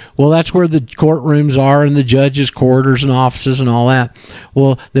 right? Well, that's where the courtrooms are and the judges' quarters and offices and all that.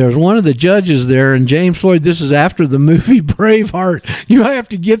 Well, there's one of the judges there, and James Floyd, this is after the movie Braveheart. You have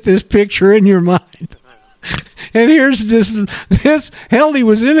to get this picture in your mind. And here's this hell, he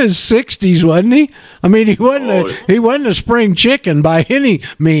was in his 60s, wasn't he? I mean, he wasn't a spring chicken by any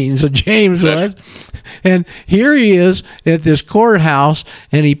means, James was. And here he is at this courthouse,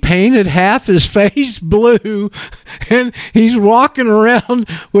 and he painted half his face blue, and he's walking around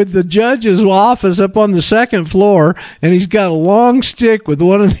with the judge's office up on the second floor, and he's got a long stick with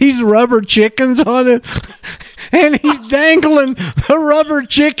one of these rubber chickens on it. And he's dangling the rubber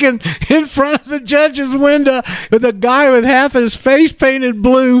chicken in front of the judge's window with a guy with half his face painted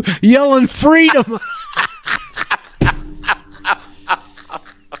blue yelling freedom.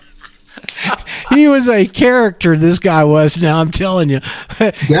 He was a character, this guy was, now I'm telling you.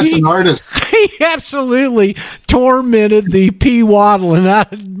 That's an artist. He absolutely tormented the pea waddling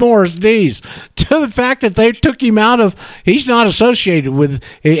out of Morris Dees to the fact that they took him out of, he's not associated with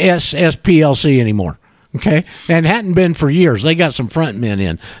SPLC anymore. Okay, and hadn't been for years. They got some front men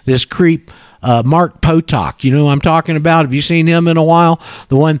in. This creep, Mark Potok. You know who I'm talking about? Have you seen him in a while?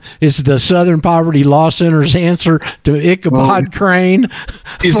 The one is the Southern Poverty Law Center's answer to Ichabod Crane.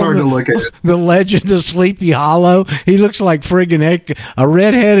 He's hard to look at. The Legend of Sleepy Hollow. He looks like friggin' a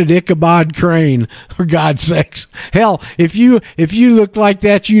red-headed Ichabod Crane, for God's sakes. Hell, if you looked like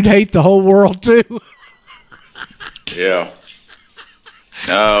that, you'd hate the whole world too. Yeah.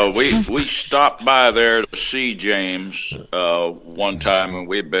 We stopped by there to see James one time, and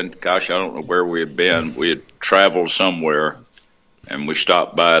we'd been, I don't know where we had been. We had traveled somewhere, and we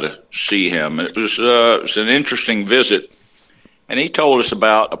stopped by to see him. And it was an interesting visit, and he told us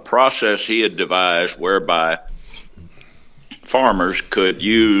about a process he had devised whereby farmers could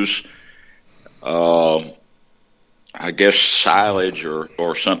use, I guess, silage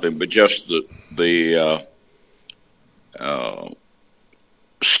or something, but just the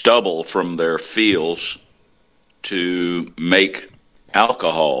stubble from their fields to make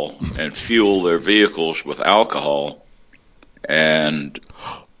alcohol and fuel their vehicles with alcohol, and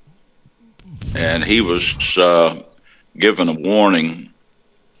he was given a warning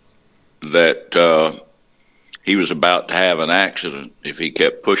that he was about to have an accident if he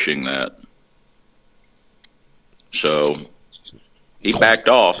kept pushing that. So he backed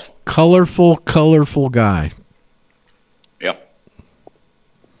off. Colorful guy.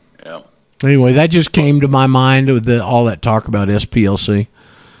 Yeah. Anyway, that just came to my mind with all that talk about SPLC.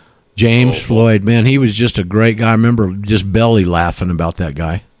 James Floyd, man, he was just a great guy. I remember just belly laughing about that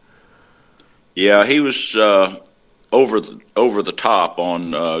guy. Yeah, he was over the top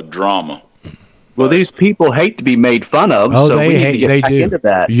on drama. Well, these people hate to be made fun of, so we need to get back into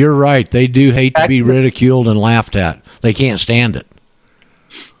that. You're right. They do hate to be ridiculed and laughed at. They can't stand it.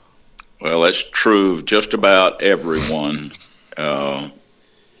 Well, that's true of just about everyone.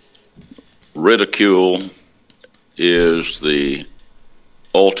 Ridicule is the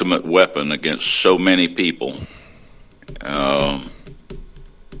ultimate weapon against so many people.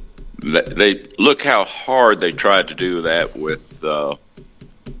 They look how hard they tried to do that with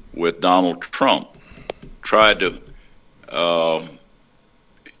Donald Trump. Tried to, what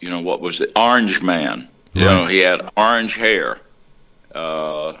was the Orange Man? You know, he had orange hair,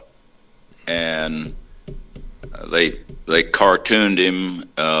 and they cartooned him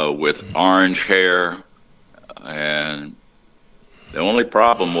with orange hair, and the only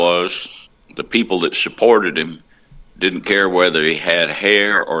problem was the people that supported him didn't care whether he had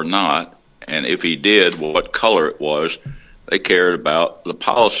hair or not, and if he did, what color it was. They cared about the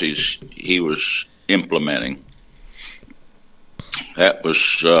policies he was implementing. That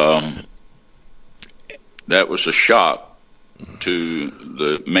was a shock to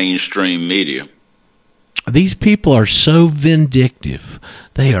the mainstream media. These people are so vindictive.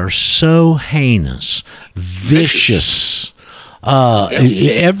 They are so heinous, vicious.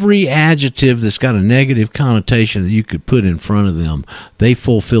 Every adjective that's got a negative connotation that you could put in front of them, they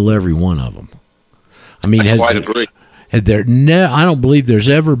fulfill every one of them. I mean, I quite agree. I don't believe there's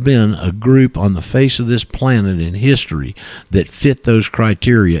ever been a group on the face of this planet in history that fit those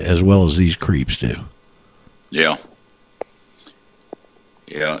criteria as well as these creeps do. Yeah.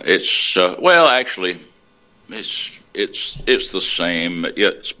 Yeah, it's actually, it's the same.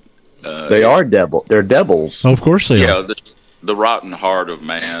 They are devil. They're devils. Of course they are. Yeah, the rotten heart of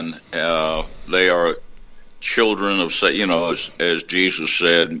man. They are children of, as Jesus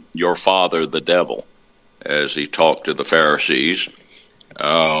said, your father, the devil, as he talked to the Pharisees.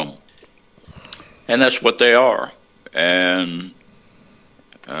 And that's what they are. And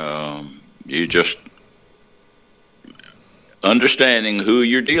you just understanding who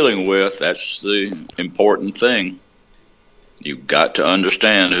you're dealing with, that's the important thing. You've got to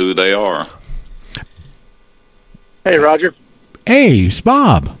understand who they are. Hey, Roger. Hey, it's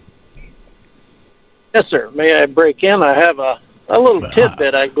Bob. Yes, sir. May I break in? I have a little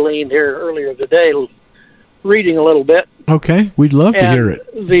tidbit I gleaned here earlier today, reading a little bit. Okay, we'd love to hear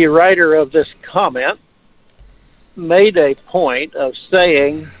it. The writer of this comment made a point of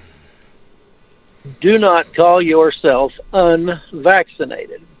saying, do not call yourself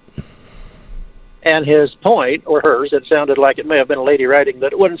unvaccinated. And his point, or hers, it sounded like it may have been a lady writing,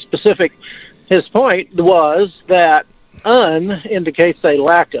 but it wasn't specific. His point was that un indicates a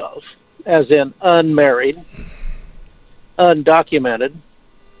lack of, as in unmarried, undocumented,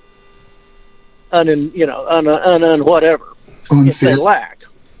 whatever. It's a lack.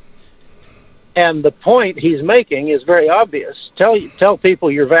 And the point he's making is very obvious. Tell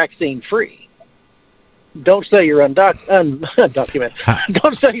people you're vaccine free. Don't say you're undocumented.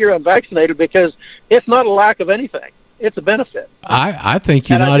 Don't say you're unvaccinated, because it's not a lack of anything. It's a benefit. I think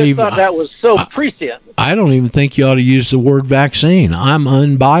you're and not I just even. thought that was so prescient. I don't even think you ought to use the word vaccine. I'm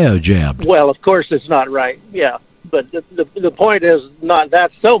unbiojabbed. Well, of course it's not right. Yeah, but the point is not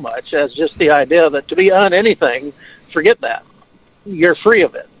that so much as just the idea that to be anything, forget that. You're free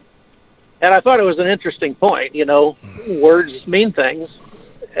of it. And I thought it was an interesting point. Words mean things.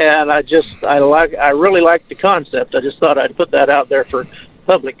 And I really like the concept. I just thought I'd put that out there for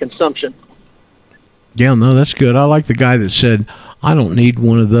public consumption. Yeah, no, that's good. I like the guy that said, I don't need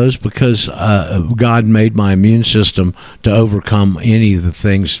one of those because God made my immune system to overcome any of the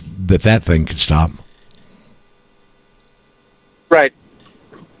things that thing could stop. Right.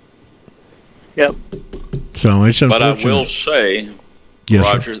 Yep. So it's unfortunate. But I will say, yes,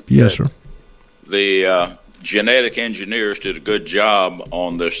 Roger, sir. Yes, sir. The genetic engineers did a good job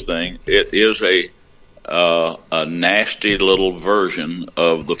on this thing. It is a nasty little version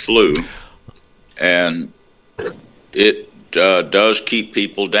of the flu, and it does keep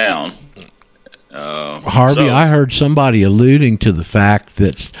people down. Harvey, I heard somebody alluding to the fact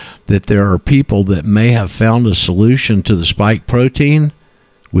that there are people that may have found a solution to the spike protein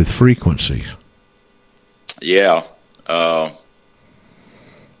with frequencies. Yeah.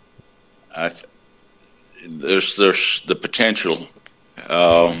 There's the potential.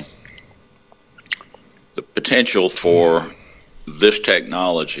 The potential for this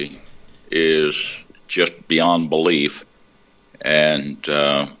technology is just beyond belief, and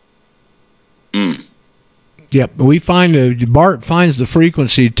Yep, we find Bart finds the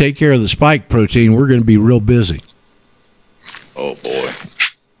frequency to take care of the spike protein. We're going to be real busy. Oh boy!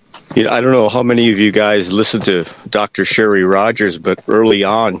 I don't know how many of you guys listened to Dr. Sherry Rogers, but early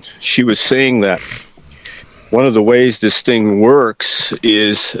on, she was saying that one of the ways this thing works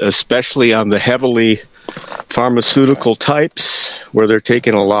is, especially on the heavily pharmaceutical types, where they're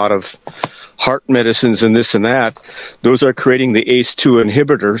taking a lot of heart medicines and this and that, those are creating the ACE2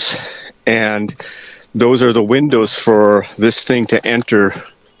 inhibitors, and those are the windows for this thing to enter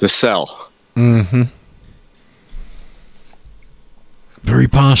the cell. Mm-hmm. Very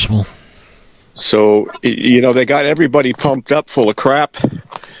possible. So, they got everybody pumped up full of crap.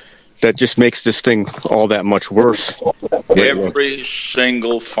 That just makes this thing all that much worse. Every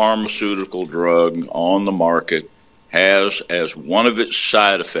single pharmaceutical drug on the market has as one of its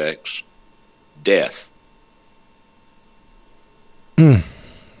side effects death. You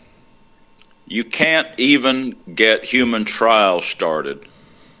can't even get human trials started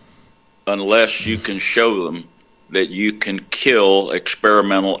unless you can show them that you can kill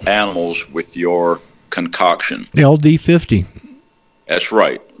experimental animals with your concoction. LD50. That's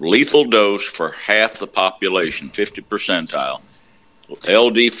right. Lethal dose for half the population, 50 percentile.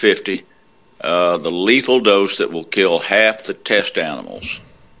 LD50, the lethal dose that will kill half the test animals.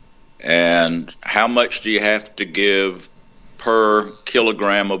 And how much do you have to give per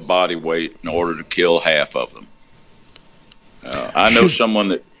kilogram of body weight in order to kill half of them? I know someone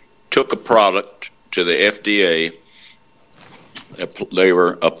that took a product to the FDA. They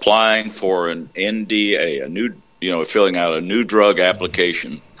were applying for an NDA, a new, filling out a new drug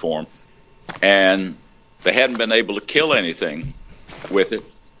application form, and they hadn't been able to kill anything with it,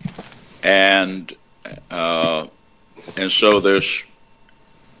 and so there's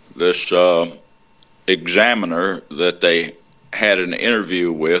this examiner that they had an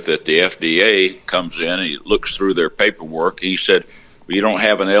interview with at the FDA comes in, he looks through their paperwork. He said, well, you don't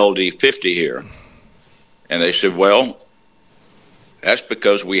have an LD50 here. And they said, well, that's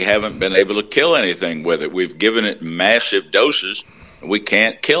because we haven't been able to kill anything with it. We've given it massive doses, and we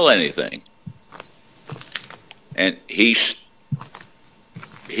can't kill anything. And he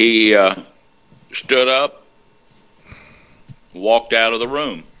stood up, walked out of the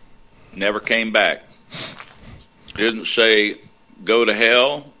room, never came back. Didn't say, go to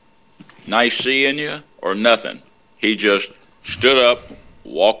hell, nice seeing you, or nothing. He just stood up,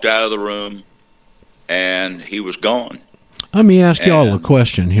 walked out of the room, and he was gone. Let me ask y'all a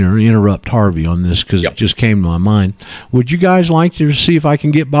question here, interrupt Harvey on this, because it just came to my mind. Would you guys like to see if I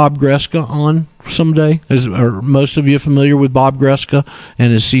can get Bob Greska on someday? Are most of you familiar with Bob Greska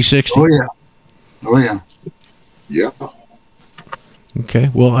and his C60? Oh, yeah. Yeah. Okay,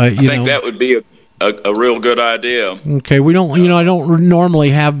 well, I think that would be a real good idea. Okay, we don't, I don't normally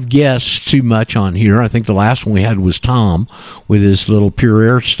have guests too much on here. I think the last one we had was Tom with his little pure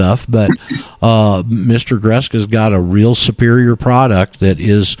air stuff, but Mr. Greska's got a real superior product that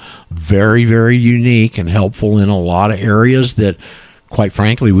is very, very unique and helpful in a lot of areas that, quite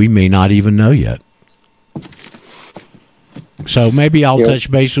frankly, we may not even know yet. So maybe I'll touch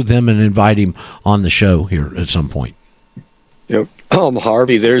base with him and invite him on the show here at some point. Yep.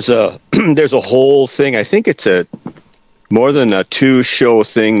 Harvey, there's a whole thing. I think it's more than a 2-show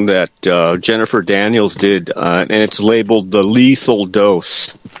thing that Jennifer Daniels did, and it's labeled The Lethal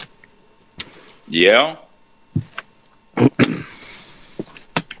Dose. Yeah.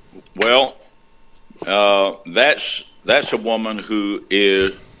 Well, that's a woman who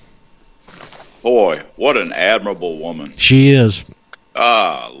is, boy, what an admirable woman. She is.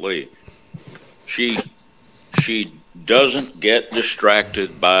 Lee. She doesn't get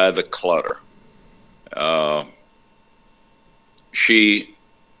distracted by the clutter. She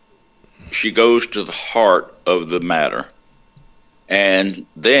goes to the heart of the matter, and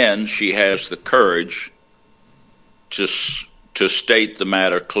then she has the courage to state the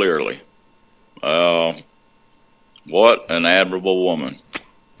matter clearly. What an admirable woman.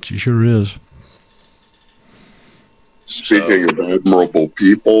 She sure is. Speaking of admirable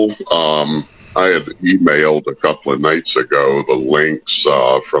people, I had emailed a couple of nights ago the links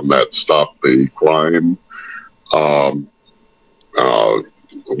from that Stop the Crime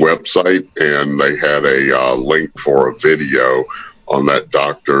website, and they had a link for a video on that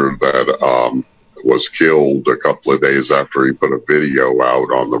doctor that was killed a couple of days after he put a video out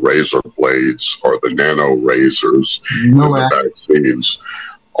on the razor blades or the nano razors in the vaccines.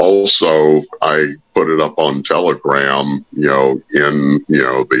 Also, I put it up on Telegram, in,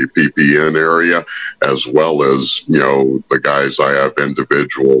 the PPN area, as well as, the guys I have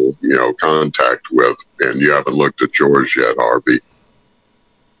individual, contact with. And you haven't looked at yours yet, Harvey.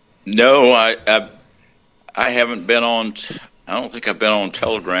 No, I haven't been on. I don't think I've been on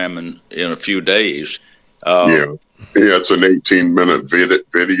Telegram in a few days. Yeah, it's an 18-minute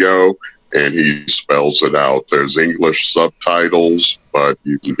video, and he spells it out. There's English subtitles, but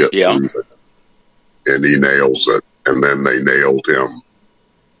you can get through it. And he nails it, and then they nailed him.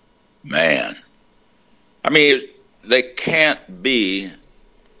 Man, I mean, they can't be.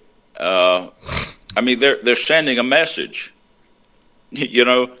 I mean, they're sending a message. You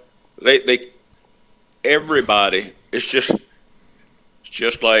know, they everybody. It's just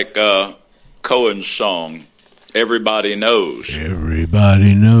like Cohen's song. Everybody knows.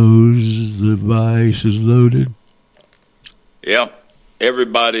 Everybody knows the device is loaded. Yeah,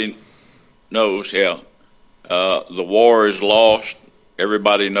 everybody knows. Yeah, the war is lost.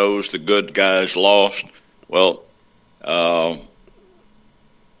 Everybody knows the good guys lost. Well,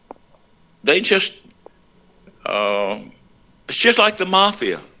 they just. It's just like the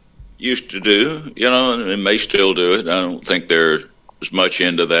mafia used to do, you know, and may still do it. I don't think they're as much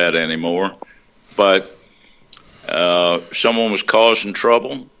into that anymore. But someone was causing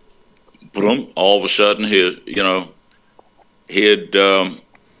trouble, boom, all of a sudden he'd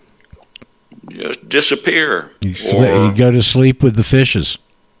just disappear. He'd go to sleep with the fishes.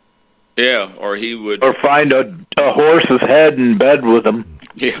 Yeah, or he would... Or find a horse's head in bed with him.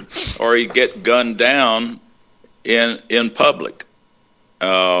 Yeah, or he'd get gunned down in public.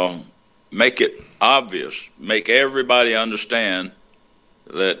 Make it obvious. Make everybody understand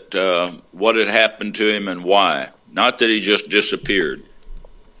that what had happened to him and why. Not that he just disappeared.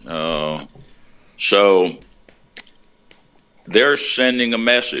 So they're sending a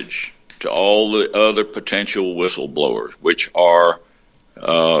message to all the other potential whistleblowers, which are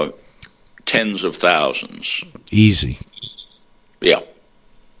tens of thousands. Easy. Yeah.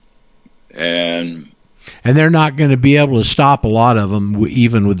 And they're not going to be able to stop a lot of them,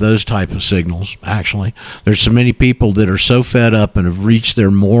 even with those type of signals, actually. There's so many people that are so fed up and have reached their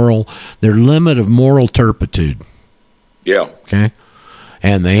limit of moral turpitude. Yeah. Okay?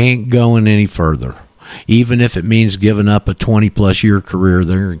 And they ain't going any further. Even if it means giving up a 20-plus year career,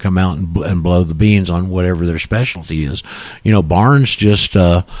 they're going to come out and blow the beans on whatever their specialty is. You know, Barnes just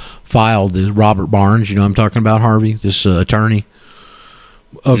filed, Robert Barnes, you know what I'm talking about, Harvey, this attorney?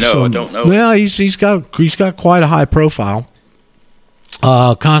 I don't know. Well, he's got quite a high profile.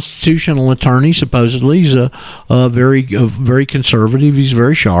 Constitutional attorney, supposedly. He's a very conservative. He's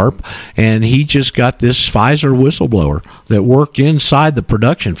very sharp, and he just got this Pfizer whistleblower that worked inside the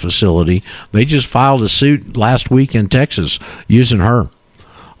production facility. They just filed a suit last week in Texas using her,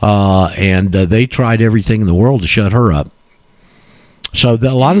 and they tried everything in the world to shut her up. So a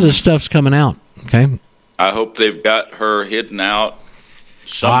lot of this stuff's coming out. Okay, I hope they've got her hidden out.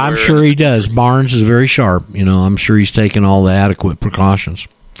 I'm sure he does. Barnes is very sharp. You know, I'm sure he's taking all the adequate precautions.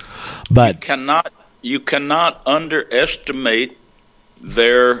 But you cannot underestimate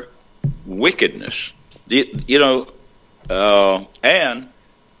their wickedness. You know, and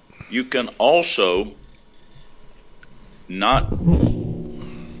you can also not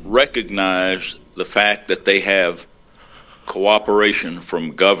recognize the fact that they have cooperation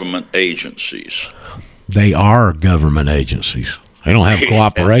from government agencies. They are government agencies. They don't have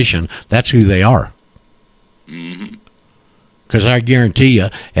cooperation. That's who they are. Because I guarantee you,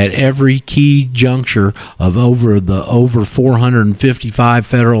 at every key juncture of over 455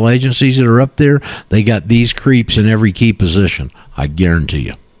 federal agencies that are up there, they got these creeps in every key position. I guarantee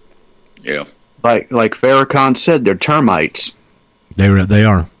you. Yeah. Like Farrakhan said, they're termites. They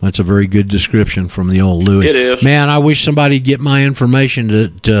are. That's a very good description from the old Louis. It is. Man, I wish somebody'd get my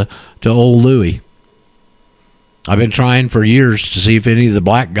information to old Louis. I've been trying for years to see if any of the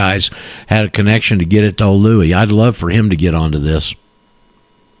black guys had a connection to get it to old Louis. I'd love for him to get onto this.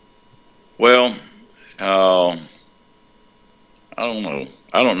 Well, I don't know.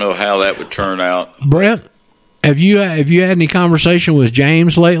 I don't know how that would turn out. Brent, have you had any conversation with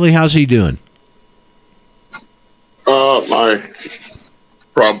James lately? How's he doing? I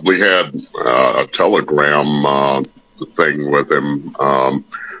probably had a telegram thing with him.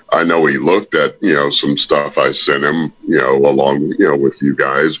 I know he looked at, some stuff I sent him, along, with you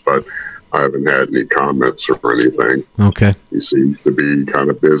guys, but I haven't had any comments or anything. Okay. He seems to be kind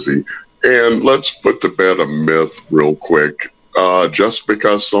of busy. And let's put to bed a myth real quick. Just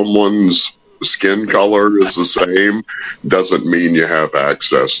because someone's skin color is the same doesn't mean you have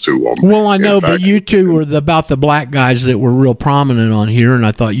access to them. Well, I know, but you two were about the black guys that were real prominent on here, and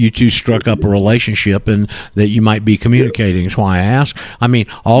I thought you two struck up a relationship and that you might be communicating. That's why I asked. I mean,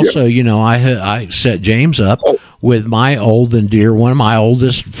 also, I set James up with my old and dear, one of my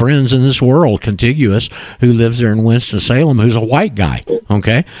oldest friends in this world, contiguous, who lives there in Winston-Salem, who's a white guy.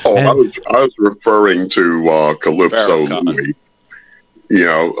 Okay. I was referring to Calypso Louis.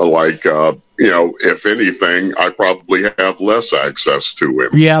 If anything, I probably have less access to him.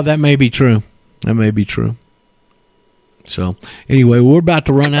 Yeah, that may be true. So, anyway, we're about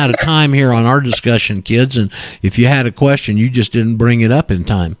to run out of time here on our discussion, kids, and if you had a question, you just didn't bring it up in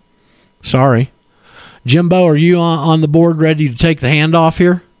time. Sorry. Jimbo, are you on the board ready to take the handoff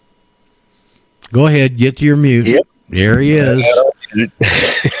here? Go ahead, get to your mute. Yep. There he is.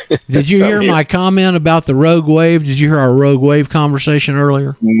 Did you hear my comment about the Rogue Wave? Did you hear our Rogue Wave conversation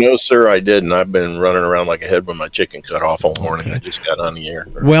earlier? No, sir, I didn't. I've been running around like a head with my chicken cut off all morning. Okay. I just got on the air.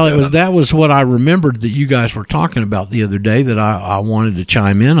 Well, that was what I remembered that you guys were talking about the other day that I wanted to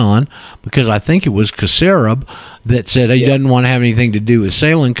chime in on, because I think it was Cacerab that said he doesn't want to have anything to do with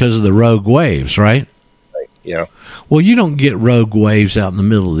sailing because of the Rogue Waves, right? Yeah. Well, you don't get rogue waves out in the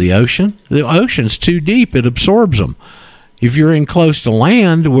middle of the ocean. The ocean's too deep. It absorbs them. If you're in close to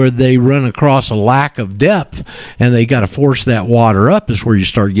land where they run across a lack of depth and they got to force that water up is where you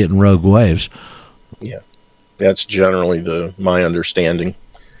start getting rogue waves. Yeah. That's generally my understanding.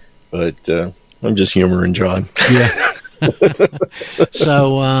 But I'm just humoring John. Yeah.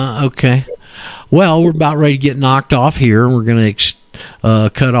 So, okay. Well, we're about ready to get knocked off here. We're going to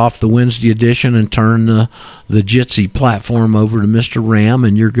cut off the Wednesday edition and turn the Jitsi platform over to Mr. Ram,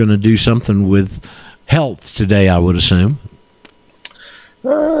 and you're going to do something with health today, I would assume.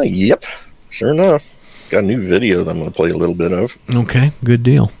 Yep, sure enough. Got a new video that I'm going to play a little bit of. Okay, good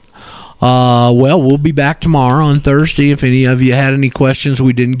deal. Well, we'll be back tomorrow on Thursday. If any of you had any questions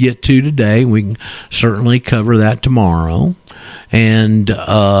we didn't get to today, we can certainly cover that tomorrow. And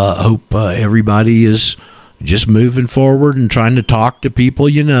hope everybody is just moving forward and trying to talk to people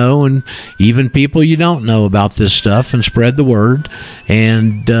you know and even people you don't know about this stuff and spread the word.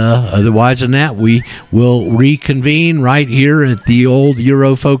 And otherwise than that, we will reconvene right here at the old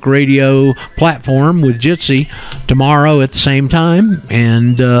Eurofolk Radio platform with Jitsi tomorrow at the same time.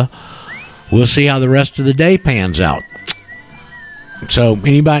 And we'll see how the rest of the day pans out. So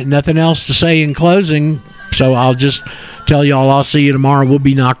anybody, nothing else to say in closing? So I'll just tell y'all I'll see you tomorrow. We'll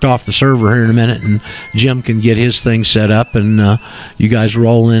be knocked off the server here in a minute, and Jim can get his thing set up, and you guys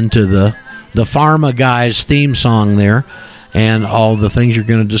roll into the Pharma Guys theme song there and all the things you're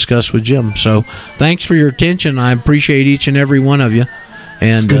going to discuss with Jim. So thanks for your attention. I appreciate each and every one of you.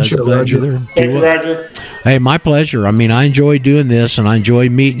 And good show, Roger. Thank you, Roger. Hey, my pleasure. I mean, I enjoy doing this, and I enjoy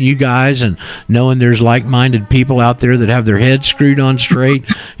meeting you guys and knowing there's like-minded people out there that have their heads screwed on straight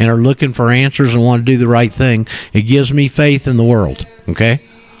and are looking for answers and want to do the right thing. It gives me faith in the world, okay?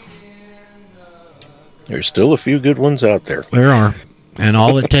 There's still a few good ones out there. There are. And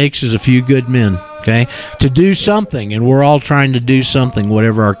all it takes is a few good men, okay, to do something. And we're all trying to do something,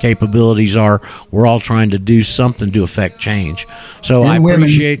 whatever our capabilities are. We're all trying to do something to affect change. So I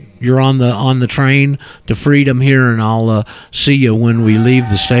appreciate you're on the train to freedom here, and I'll see you when we leave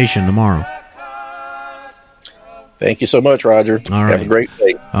the station tomorrow. Thank you so much, Roger. All right. Have a great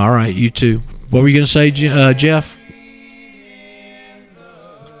day. All right, you too. What were you going to say, Jeff?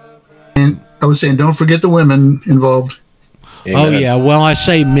 And I was saying, don't forget the women involved. Amen. Oh, yeah. Well, I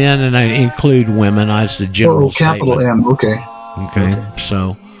say men, and I include women. It's the general capital statement. M. Okay.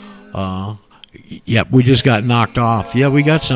 So, we just got knocked off. Yeah, we got some.